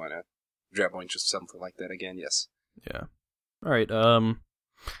eventually want to grab into something like that again, yes. Yeah. All right.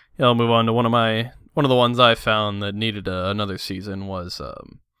 I'll move on to one of the ones I found that needed another season was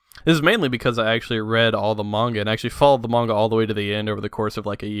this is mainly because I actually read all the manga and actually followed the manga all the way to the end over the course of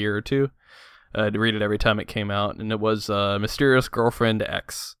like a year or two. I'd read it every time it came out, and it was Mysterious Girlfriend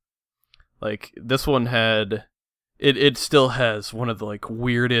X. Like, this one had it still has one of the like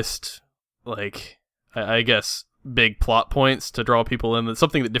weirdest, like, I guess big plot points to draw people in. That's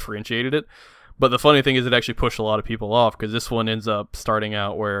something that differentiated it. But the funny thing is it actually pushed a lot of people off, because this one ends up starting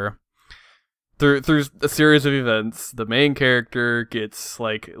out where through a series of events, the main character gets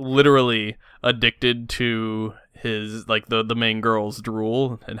like literally addicted to his like the main girl's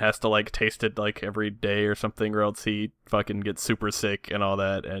drool and has to like taste it like every day or something, or else he fucking gets super sick and all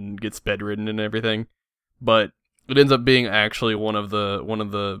that and gets bedridden and everything. But it ends up being actually one of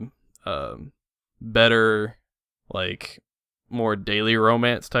the better, like, more daily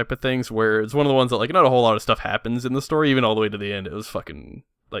romance type of things, where it's one of the ones that like not a whole lot of stuff happens in the story, even all the way to the end. It was fucking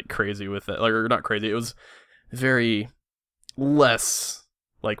like crazy with that, like, or not crazy, it was very less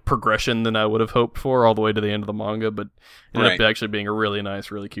like progression than I would have hoped for all the way to the end of the manga, but it ended up actually being a really nice,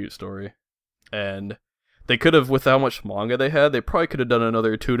 really cute story. And they could have, with how much manga they had, they probably could have done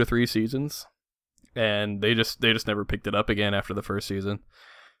another 2 to 3 seasons, and they just never picked it up again after the first season.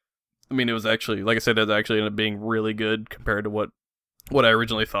 I mean, it was actually, like I said, it actually ended up being really good compared to what I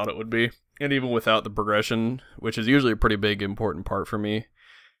originally thought it would be. And even without the progression, which is usually a pretty big, important part for me,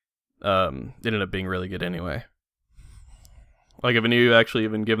 it ended up being really good anyway. Like, have any of you actually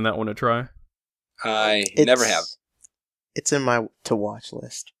even given that one a try? I never have. It's in my to-watch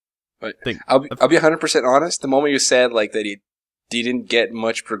list. But I'll be 100% honest. The moment you said like that it didn't get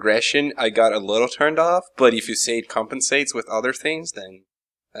much progression, I got a little turned off. But if you say it compensates with other things, then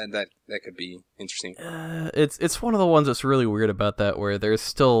that could be interesting. It's one of the ones that's really weird about that, where there's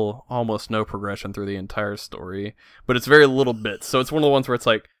still almost no progression through the entire story, but it's very little bits. So it's one of the ones where it's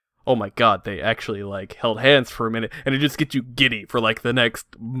like, oh my god, they actually like held hands for a minute, and it just gets you giddy for like the next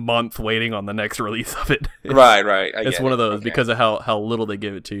month waiting on the next release of it. Right. It's one of those because of how little they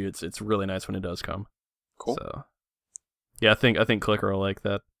give it to you. It's really nice when it does come. Cool. So yeah, I think Kleker will like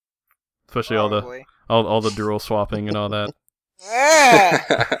that, especially all the dual swapping and all that. Oh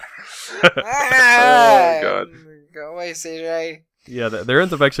god. Go away, CJ. Yeah, there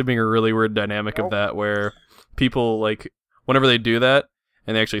ends up actually being a really weird dynamic of that, where people, like, whenever they do that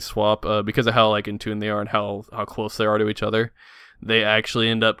and they actually swap, because of how like in tune they are and how close they are to each other, they actually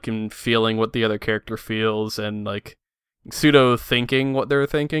end up feeling what the other character feels, and like pseudo thinking what they're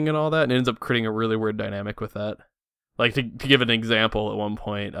thinking and all that, and it ends up creating a really weird dynamic with that. Like, to give an example, at one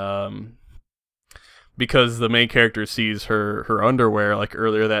point, because the main character sees her underwear like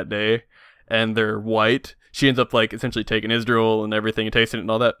earlier that day, and they're white, she ends up like essentially taking his drool and everything and tasting it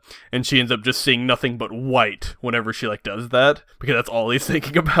and all that, and she ends up just seeing nothing but white whenever she like does that, because that's all he's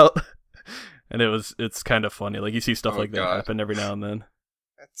thinking about. And it's kind of funny. Like you see stuff like that happen every now and then.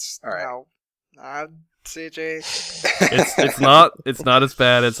 That's all right. No, CJ. It's not as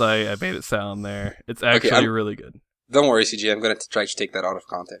bad as I made it sound there. It's actually really good. Don't worry, CJ. I'm going to try to take that out of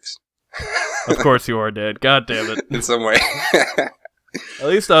context. Of course you are, Dad. God damn it. In some way. At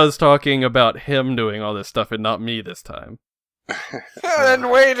least I was talking about him doing all this stuff and not me this time. Then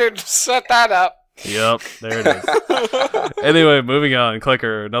waited to set that up. Yep, there it is. Anyway, moving on.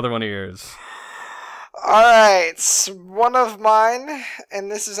 Kleker, another one of yours. Alright, one of mine, and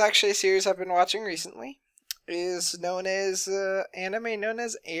this is actually a series I've been watching recently, is known as anime known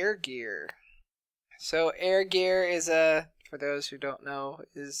as Air Gear. So Air Gear is for those who don't know,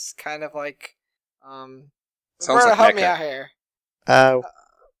 is kind of like Sounds help me out here.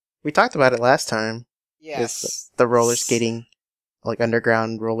 We talked about it last time. Yes. It's the roller skating, like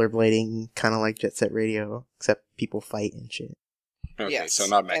underground rollerblading, kind of like Jet Set Radio, except people fight and shit. Okay, yes. so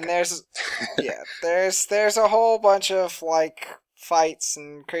not mecha. And there's a whole bunch of like fights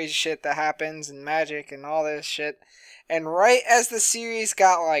and crazy shit that happens and magic and all this shit. And right as the series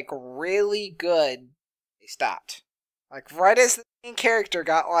got like really good, they stopped. Like right as the main character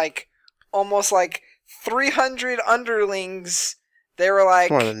got like almost like 300 underlings, they were like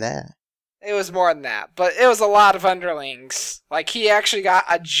More than that. It was more than that, but it was a lot of underlings. Like he actually got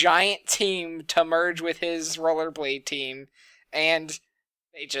a giant team to merge with his rollerblade team. And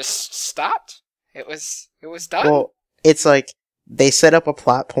they just stopped. It was done. Well, it's like they set up a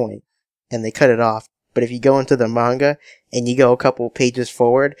plot point and they cut it off. But if you go into the manga and you go a couple pages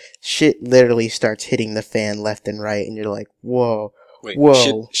forward, shit literally starts hitting the fan left and right, and you're like, "Whoa, wait,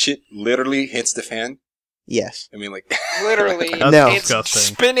 whoa!" Shit literally hits the fan. Yes. I mean, like literally, no. It's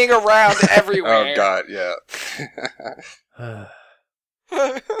spinning around everywhere. Oh God, yeah.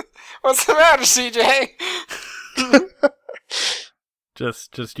 What's the matter, CJ?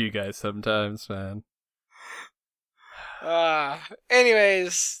 Just you guys sometimes, man.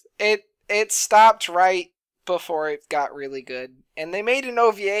 Anyways, it stopped right before it got really good. And they made an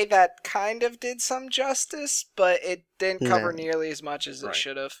OVA that kind of did some justice, but it didn't cover nearly as much as it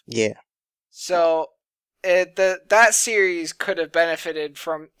should have. Yeah. So that series could have benefited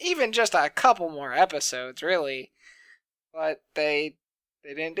from even just a couple more episodes, really. But they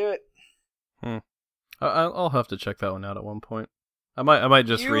didn't do it. I'll have to check that one out at one point. I might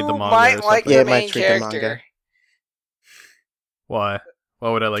just read the manga. You might like the main might read the character. manga. Why? Why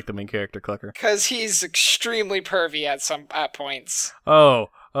would I like the main character, Kleker? Because he's extremely pervy at points. Oh,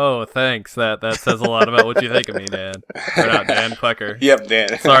 thanks. That says a lot about what you think of me, Dan. Or not Dan, Kleker. Yep,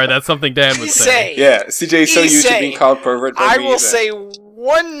 Dan. Sorry, that's something Dan would say. Yeah, CJ is so used to being called pervert. I will say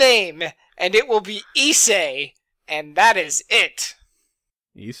one name, and it will be Issei, and that is it.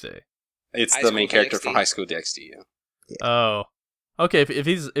 Issei. It's the main character from High School DxD. Yeah. Oh. Okay, if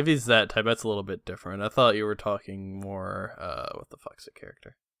he's that type, that's a little bit different. I thought you were talking more what the fuck's a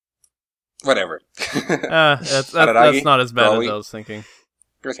character? Whatever. That's not as bad Broly. as I was thinking.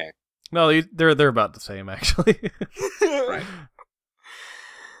 Okay. No, they're about the same actually. Right.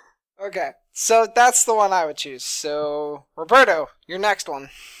 Okay, so that's the one I would choose. So Roberto, your next one.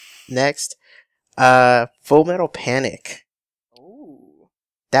 Next, Full Metal Panic. Ooh.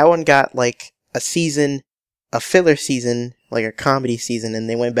 That one got like a filler season, like a comedy season, and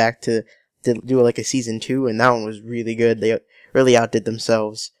they went back to do like a season 2, and that one was really good. They really outdid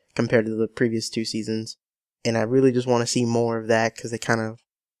themselves compared to the previous 2 seasons, and I really just want to see more of that because they kind of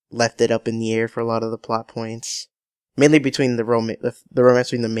left it up in the air for a lot of the plot points, mainly between the romance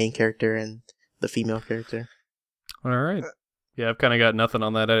between the main character and the female character. All right. Yeah, I've kind of got nothing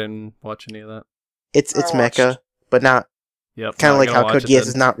on that. I didn't watch any of that. It's mecha, but not. Yep. Kind of like how Code Geass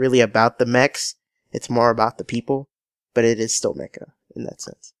is not really about the mechs. It's more about the people, but it is still mecha in that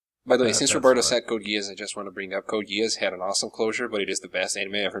sense. By the way, since Roberto said Code Geass, I just want to bring up Code Geass had an awesome closure, but it is the best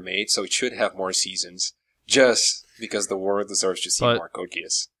anime ever made, so it should have more seasons. Just because the world deserves to see more Code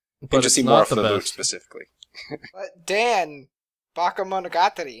Geass. And just see more of the loop specifically. But Dan,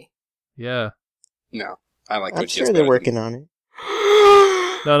 Bakumonogatari. Yeah. No, I like Code Geass. I'm sure they're working on it.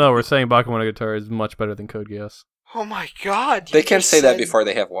 No, we're saying Bakumonogatari is much better than Code Geass. Oh my god. They can't say that before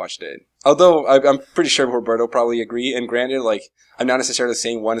they have watched it. Although, I'm pretty sure Roberto probably agree, and granted, like, I'm not necessarily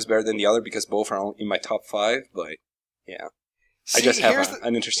saying one is better than the other because both are in my top 5, but, yeah. I just have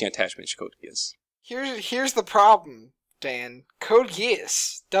an interesting attachment to Code Geass. Here's the problem, Dan. Code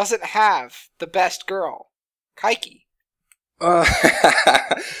Geass doesn't have the best girl, Kaiki.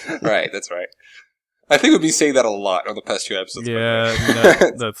 Right, that's right. I think we've been saying that a lot on the past 2 episodes. Yeah,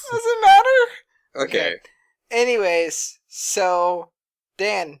 that's... Does it matter? Okay. Anyways, so,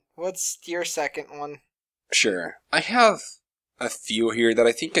 Dan, what's your second one? Sure. I have a few here that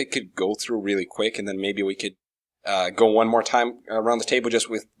I think I could go through really quick, and then maybe we could go one more time around the table just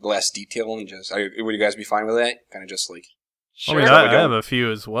with less detail, and just... would you guys be fine with that? Kind of just like... Sure. I mean, I have a few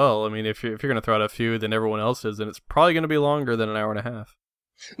as well. I mean, if you're going to throw out a few, then everyone else is, then it's probably going to be longer than an hour and a half.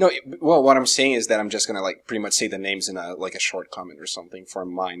 No, well, what I'm saying is that I'm just gonna like pretty much say the names in a short comment or something for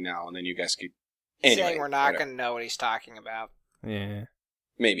mine now, and then you guys could. Anyway, saying we're not gonna know what he's talking about. Yeah,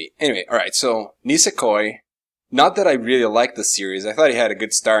 maybe. Anyway, all right. So Nisekoi, not that I really liked the series. I thought it had a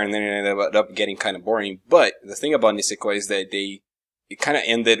good start, and then it ended up getting kind of boring. But the thing about Nisekoi is that it kind of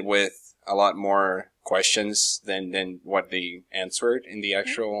ended with a lot more questions than what they answered in the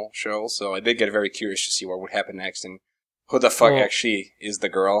actual show. So I did get very curious to see what would happen next and. Who the fuck actually is the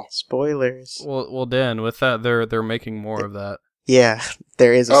girl? Spoilers. Well, Dan, with that, they're making more of that. Yeah,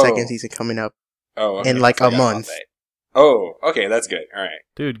 there is a second season coming up. Oh, okay. In like a month. Oh, okay, that's good. All right.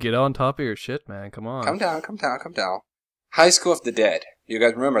 Dude, get on top of your shit, man. Come on. Come down. High School of the Dead. You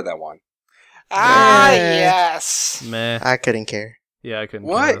guys remember that one? Yes. Meh. I couldn't care. Yeah, I couldn't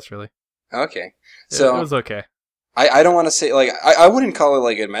care less, really. Okay. So it was okay. I don't want to say, like, I wouldn't call it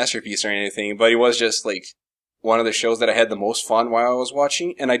like a masterpiece or anything, but it was just like one of the shows that I had the most fun while I was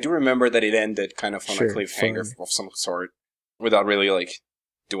watching, and I do remember that it ended kind of on a cliffhanger of some sort, without really, like,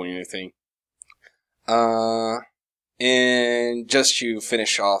 doing anything. And just to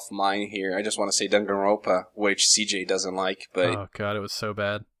finish off mine here, I just want to say Danganronpa, which CJ doesn't like, but... Oh god, it was so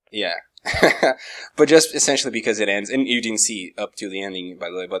bad. Yeah. But just essentially because it ends, and you didn't see up to the ending,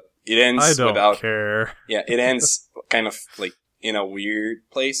 by the way, but it ends without... I don't care. Yeah, it ends kind of, like, in a weird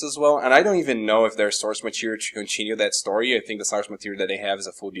place as well, and I don't even know if there's source material to continue that story. I think the source material that they have is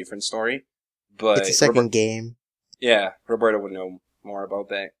a full different story. But it's a second game. Yeah, Roberto would know more about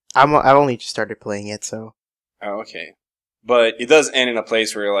that. I've only just started playing it, so... Oh, okay. But it does end in a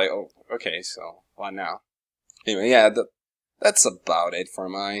place where you're like, oh, okay, so what now? Anyway, yeah, that's about it for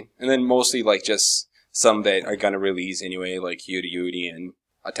mine. And then mostly, like, just some that are gonna release anyway, like Yuri and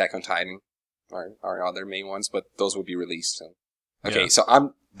Attack on Titan are other main ones, but those will be released soon. Okay, so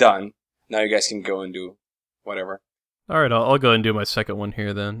I'm done. Now you guys can go and do whatever. Alright, I'll go and do my second one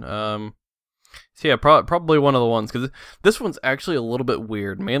here then. So yeah, probably one of the ones, because this one's actually a little bit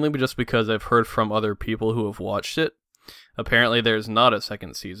weird, mainly just because I've heard from other people who have watched it. Apparently there's not a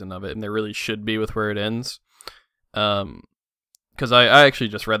second season of it, and there really should be with where it ends. Because I actually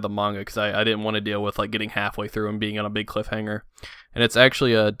just read the manga, because I didn't want to deal with like getting halfway through and being on a big cliffhanger. And it's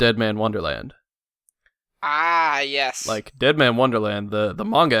actually a Dead Man Wonderland. Ah, yes. Like, Dead Man Wonderland, the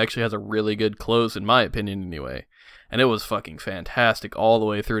manga actually has a really good close, in my opinion, anyway. And it was fucking fantastic all the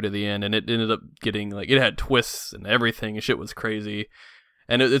way through to the end, and it ended up getting, like, it had twists and everything, and shit was crazy.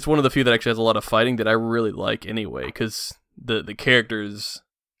 And it's one of the few that actually has a lot of fighting that I really like anyway, because the characters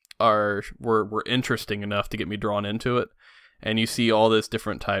were interesting enough to get me drawn into it. And you see all this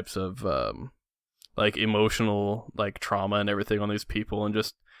different types of, like, emotional, like, trauma and everything on these people, and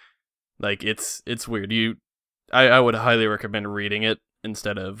just... Like, it's weird. I would highly recommend reading it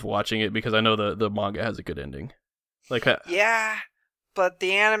instead of watching it, because I know the manga has a good ending. Like, yeah, but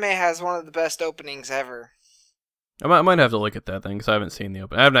the anime has one of the best openings ever. I might have to look at that thing, because I haven't seen the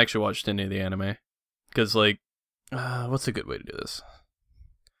opening. I haven't actually watched any of the anime. Because, like, what's a good way to do this?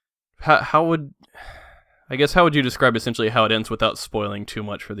 How would you describe essentially how it ends without spoiling too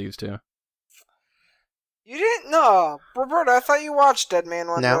much for these two? You didn't know, Roberto. I thought you watched Dead Man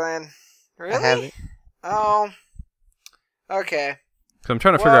Wonderland. No. Really? I haven't. Oh. Okay. So I'm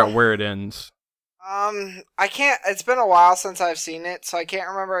trying to figure out where it ends. I can't. It's been a while since I've seen it, so I can't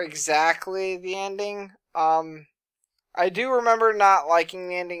remember exactly the ending. I do remember not liking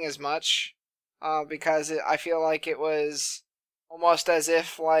the ending as much, because I feel like it was almost as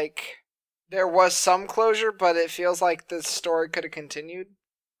if like there was some closure, but it feels like the story could have continued.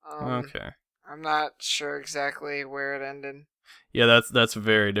 Okay. I'm not sure exactly where it ended. Yeah, that's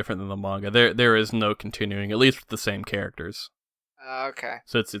very different than the manga. There is no continuing, at least with the same characters. Okay.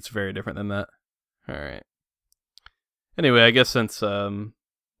 So it's very different than that. All right. Anyway, I guess since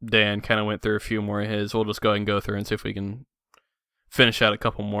Dan kind of went through a few more of his, we'll just go ahead and go through and see if we can finish out a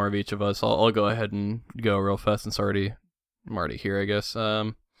couple more of each of us. I'll go ahead and go real fast since I'm already here, I guess.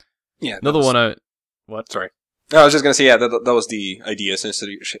 Yeah. Another one. What? Sorry. No, I was just gonna say, yeah, that was the idea.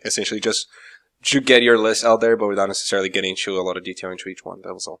 Essentially, just to get your list out there, but without necessarily getting into a lot of detail into each one.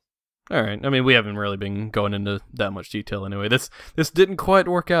 That was all. All right. I mean, we haven't really been going into that much detail anyway. This didn't quite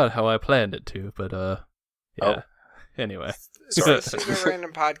work out how I planned it to, but yeah. Anyway. It's a super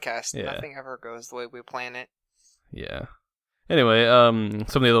random podcast. Yeah. Nothing ever goes the way we plan it. Yeah. Anyway, some of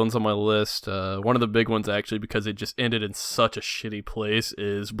the other ones on my list, one of the big ones actually, because it just ended in such a shitty place,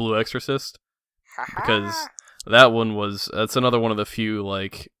 is Blue Exorcist. Because that's another one of the few,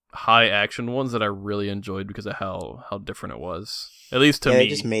 like, high action ones that I really enjoyed because of how different it was. At least to me. They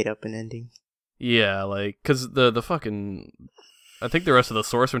just made up an ending. Yeah, like, because the fucking... I think the rest of the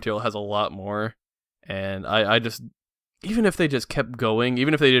source material has a lot more, and I just... Even if they just kept going,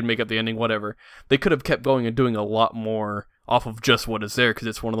 even if they didn't make up the ending, whatever, they could have kept going and doing a lot more off of just what is there, because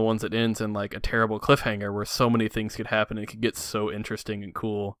it's one of the ones that ends in, like, a terrible cliffhanger where so many things could happen and it could get so interesting and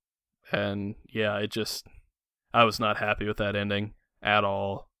cool. And, yeah, I was not happy with that ending at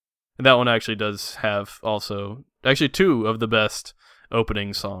all. And that one actually does have also... Actually, 2 of the best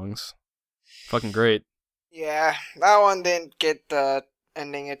opening songs. Fucking great. Yeah, that one didn't get the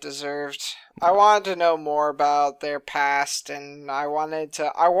ending it deserved. I wanted to know more about their past, and I wanted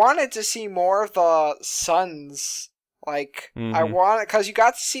to see more of the sons. Like, because you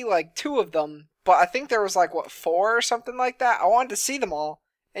got to see, like, 2 of them, but I think there was, like, 4 or something like that? I wanted to see them all,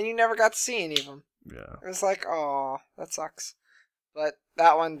 and you never got to see any of them. Yeah. It was like, oh, that sucks. But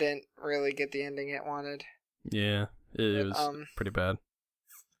that one didn't really get the ending it wanted. Yeah, it was pretty bad.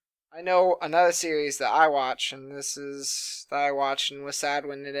 I know another series that I watch, and that I watched and was sad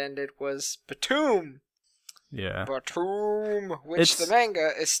when it ended, was Batum. Yeah. Batum, which the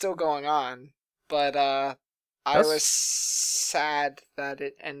manga is still going on, but I was sad that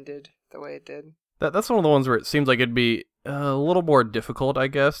it ended the way it did. That's one of the ones where it seems like it'd be a little more difficult, I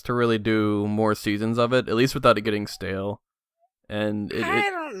guess, to really do more seasons of it, at least without it getting stale. And I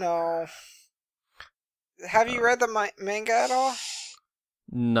don't know. Have you read the manga at all?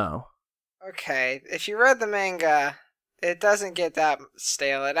 No. Okay, if you read the manga, it doesn't get that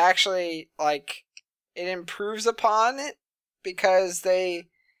stale. It actually, like, it improves upon it because they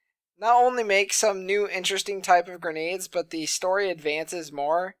not only make some new interesting type of grenades, but the story advances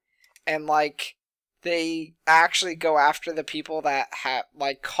more, and, like, they actually go after the people that have,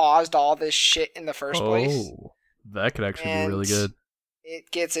 like, caused all this shit in the first place. Oh, that could actually be really good. It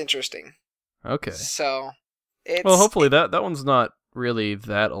gets interesting. Okay. So, well, hopefully that one's not really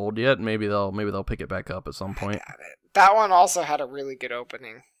that old yet. Maybe they'll pick it back up at some point. That one also had a really good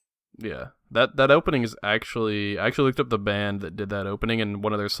opening. Yeah, that opening is I actually looked up the band that did that opening, and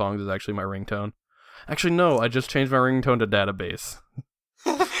one of their songs is actually my ringtone. Actually, no, I just changed my ringtone to Database.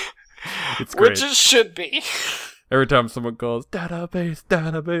 It's great. Which it should be. Every time someone calls Database,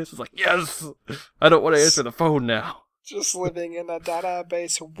 it's like, yes, I don't want to answer the phone now. Just living in a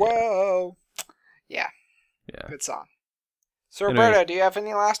database. Whoa. Yeah. Good song. So, Roberto, do you have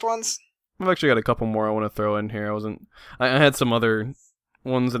any last ones? I've actually got a couple more I want to throw in here. I had some other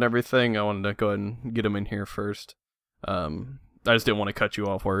ones and everything. I wanted to go ahead and get them in here first. I just didn't want to cut you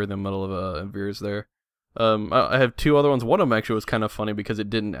off while you're in the middle of Veers there. I have 2 other ones. One of them actually was kind of funny because it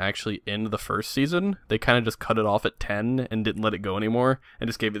didn't actually end the first season. They kind of just cut it off at 10 and didn't let it go anymore, and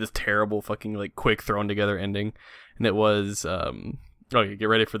just gave it this terrible fucking, like, quick thrown together ending. And it was, okay, get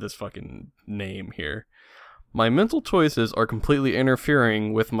ready for this fucking name here. My mental choices are completely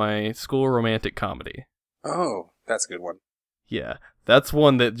interfering with my school romantic comedy. Oh, that's a good one. Yeah, that's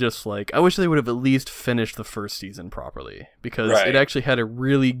one that just, like, I wish they would have at least finished the first season properly, because it actually had a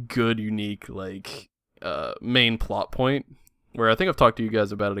really good, unique, like, main plot point, where I think I've talked to you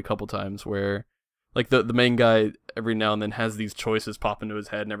guys about it a couple times, where, like, the main guy every now and then has these choices pop into his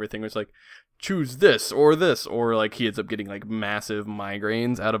head and everything. It's like, choose this, or, like, he ends up getting, like, massive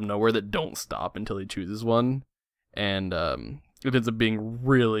migraines out of nowhere that don't stop until he chooses one. And it ends up being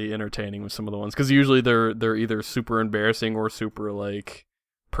really entertaining with some of the ones, because usually they're either super embarrassing or super, like,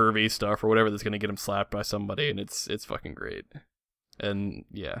 pervy stuff or whatever that's gonna get him slapped by somebody, and it's fucking great. And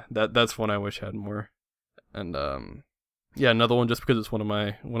yeah, that's one I wish had more. And yeah, another one, just because it's one of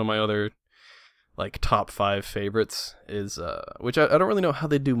my other, like, top 5 favorites, is which I don't really know how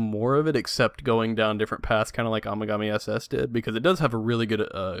they do more of it except going down different paths, kind of like Amagami SS did, because it does have a really good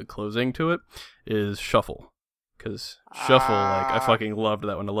closing to it, is Shuffle. Because Shuffle, like, I fucking loved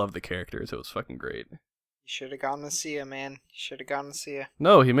that one. I loved the characters. It was fucking great. You should have gone to Sia, man. You should have gone to Sia.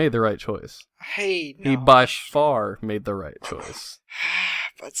 No, he made the right choice. Hey, no. He by far made the right choice.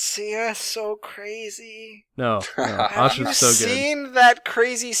 But Sia's so crazy. No, Have you Asha's so good. seen that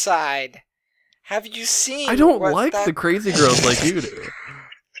crazy side? Have you seen? I don't like the crazy girls like you do.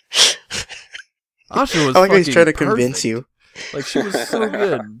 Asha was I like how he's fucking trying to perfect. convince you. Like, she was so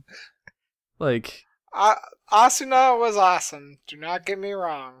good. Like, Asuna was awesome. Do not get me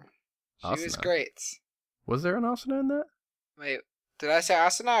wrong. She was Asuna. great. Was there an Asuna in that? Wait, did I say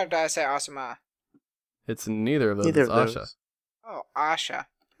Asuna or did I say Asuma? It's neither of those. Neither It's of Asha. those. Oh, Asha.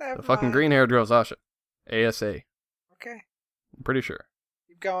 The fucking green-haired girl's Asha. ASA. Okay. I'm pretty sure.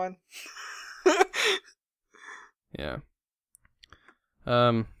 Keep going. Yeah.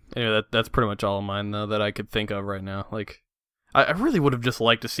 Anyway, that's pretty much all of mine though that I could think of right now. Like, I really would have just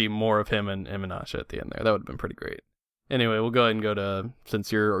liked to see more of him and Asha at the end there. That would have been pretty great. Anyway, we'll go ahead and go to,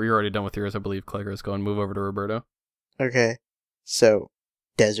 since you're already done with yours, I believe Kleker is going to move over to Roberto. Okay. So,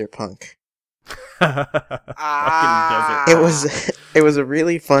 Desert Punk. Ah. It was a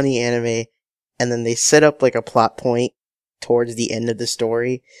really funny anime, and then they set up like a plot point towards the end of the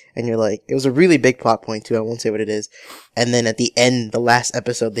story, and you're like, it was a really big plot point too, I won't say what it is, and then at the end, the last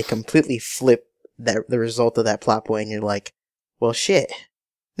episode, they completely flip the result of that plot point, and you're like, well shit,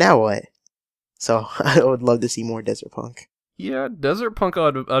 now what? So, I would love to see more Desert Punk. Yeah, Desert Punk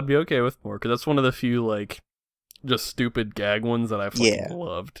I'd be okay with more, because that's one of the few, like, just stupid gag ones that I fucking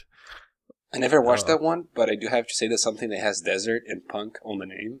loved. I never watched that one, but I do have to say that something that has desert and punk on the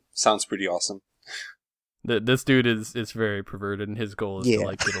name sounds pretty awesome. This dude is very perverted, and his goal is to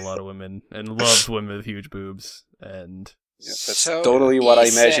like get a lot of women and loves women with huge boobs. And that's so totally what I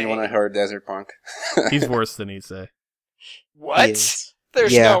imagined when I heard Desert Punk. He's worse than Issei. What?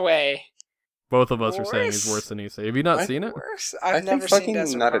 There's no way. Both of us are saying he's worse than Issei. Have you not seen it? Worse? I've never seen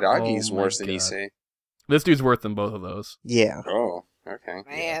Desert Punk. Naradagi is worse than Issei. This dude's worse than both of those. Yeah. Oh, okay.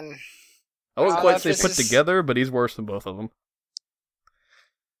 Man. I wouldn't quite say put together, but he's worse than both of them.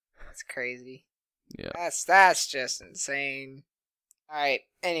 That's crazy. Yeah. That's just insane. Alright,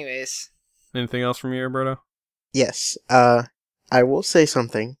 anyways. Anything else from you, Roberto? Yes. I will say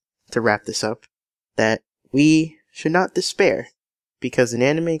something to wrap this up, that we should not despair, because an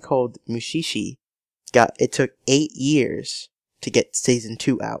anime called Mushishi it took 8 years to get season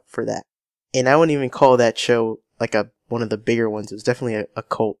 2 out for that. And I wouldn't even call that show like one of the bigger ones. It was definitely a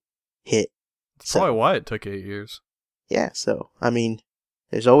cult hit. That's probably why it took 8 years. Yeah, so, I mean,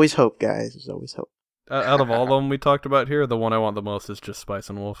 there's always hope, guys. There's always hope. Out of all of them we talked about here, the one I want the most is just Spice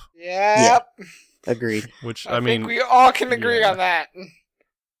and Wolf. Yep. Agreed. Which, I mean, think we all can agree on that.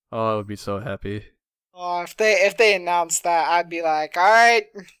 Oh, I would be so happy. Oh, if they announced that, I'd be like, alright,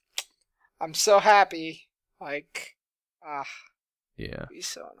 I'm so happy. Like, yeah. It'd be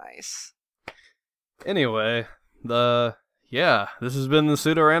so nice. Anyway, this has been the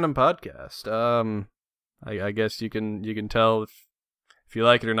Pseudo Random Podcast. I guess you can tell if you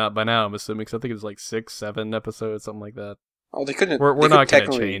like it or not by now, I'm assuming, because I think it was like 6, 7 episodes, something like that. Oh, they couldn't. We're not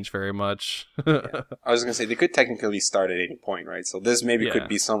going to change very much. Yeah. I was going to say, they could technically start at any point, right? So this maybe could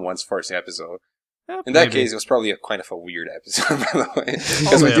be someone's first episode. In that case, it was probably kind of a weird episode, by the way.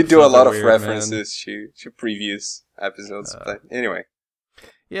 Because we did do a lot of references to previous episodes. But anyway.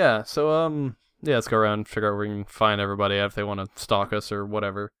 Yeah, so, let's go around and figure out where we can find everybody if they want to stalk us or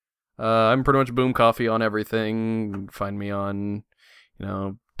whatever. I'm pretty much Boom Coffee on everything. You can find me on,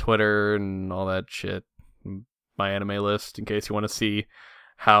 Twitter and all that shit. My anime list, in case you want to see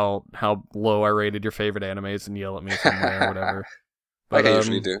how low I rated your favorite animes and yell at me somewhere or whatever. But, like I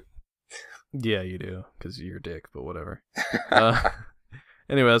usually do. Yeah, you do, because you're a dick, but whatever.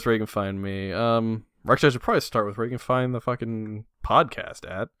 Anyway, that's where you can find me. Actually, I should probably start with where you can find the fucking podcast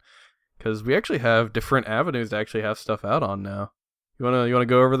at, because we actually have different avenues to actually have stuff out on now. You wanna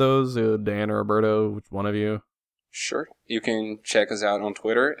go over those, Dan or Roberto, one of you? Sure. You can check us out on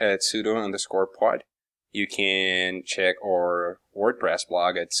Twitter at pseudo_pod. You can check our WordPress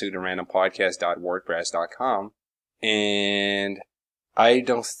blog at pseudorandompodcast.wordpress.com. And I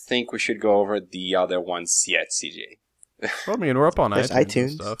don't think we should go over the other ones yet, CJ. Well, I mean, we're up on iTunes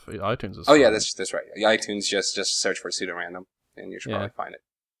and stuff. iTunes is fine. Yeah, that's right. iTunes, just search for Pseudo Random, and you should probably find it.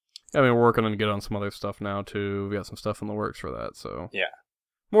 I mean, we're working on getting on some other stuff now, too. We got some stuff in the works for that, so... Yeah.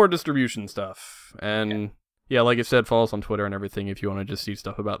 More distribution stuff. And, like I said, follow us on Twitter and everything if you want to just see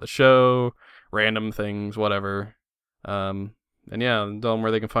stuff about the show, random things, whatever. And tell them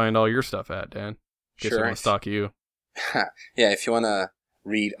where they can find all your stuff at, Dan. In case they want to stalk you. Yeah, if you want to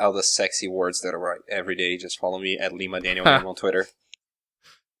read all the sexy words that are right every day, just follow me at Lima Daniel on Twitter.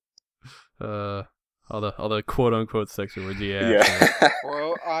 All the quote unquote sexy words, yeah.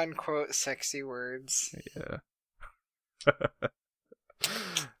 Quote unquote sexy words. Yeah.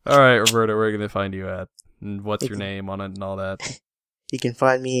 All right, Roberto, where can they find you at? And what's your name on it and all that? You can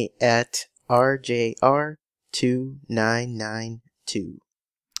find me at RJR2992.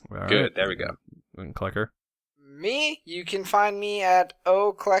 Good, there we go. And Kleker? Me? You can find me at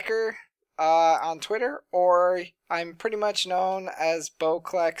Kleker on Twitter, or I'm pretty much known as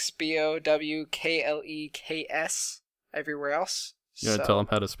Bowkleks, BOWKLEKS, everywhere else. You want to tell them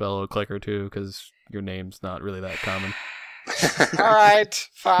how to spell Kleker too, because your name's not really that common. Alright,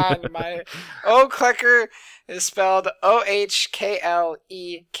 fine. My Kleker is spelled Ohkleker.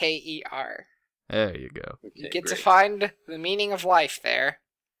 There you go. You get to find the meaning of life there.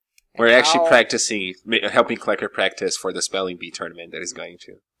 We're actually practicing, helping Kleker practice for the spelling bee tournament that he's going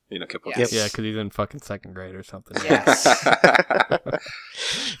to in a couple of days. Yeah, because he's in fucking 2nd grade or something. Yes.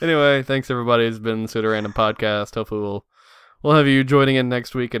 Anyway, thanks everybody. It's been Pseudo Random Podcast. Hopefully we'll have you joining in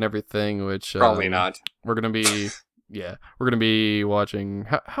next week and everything, which... Probably not. We're going to be... Yeah, we're going to be watching...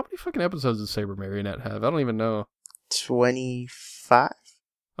 How many fucking episodes does Saber Marionette have? I don't even know. 25?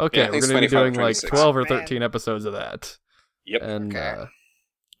 Okay, Yeah, we're going to be doing like 26. 12 or 13 episodes of that. Yep. And, 12?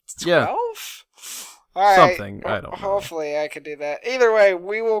 yeah. Alright. Something, I don't know. Hopefully I could do that. Either way,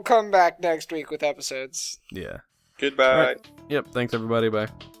 we will come back next week with episodes. Yeah. Goodbye. Right. Yep, thanks everybody. Bye.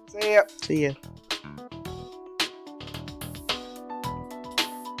 See ya. See ya.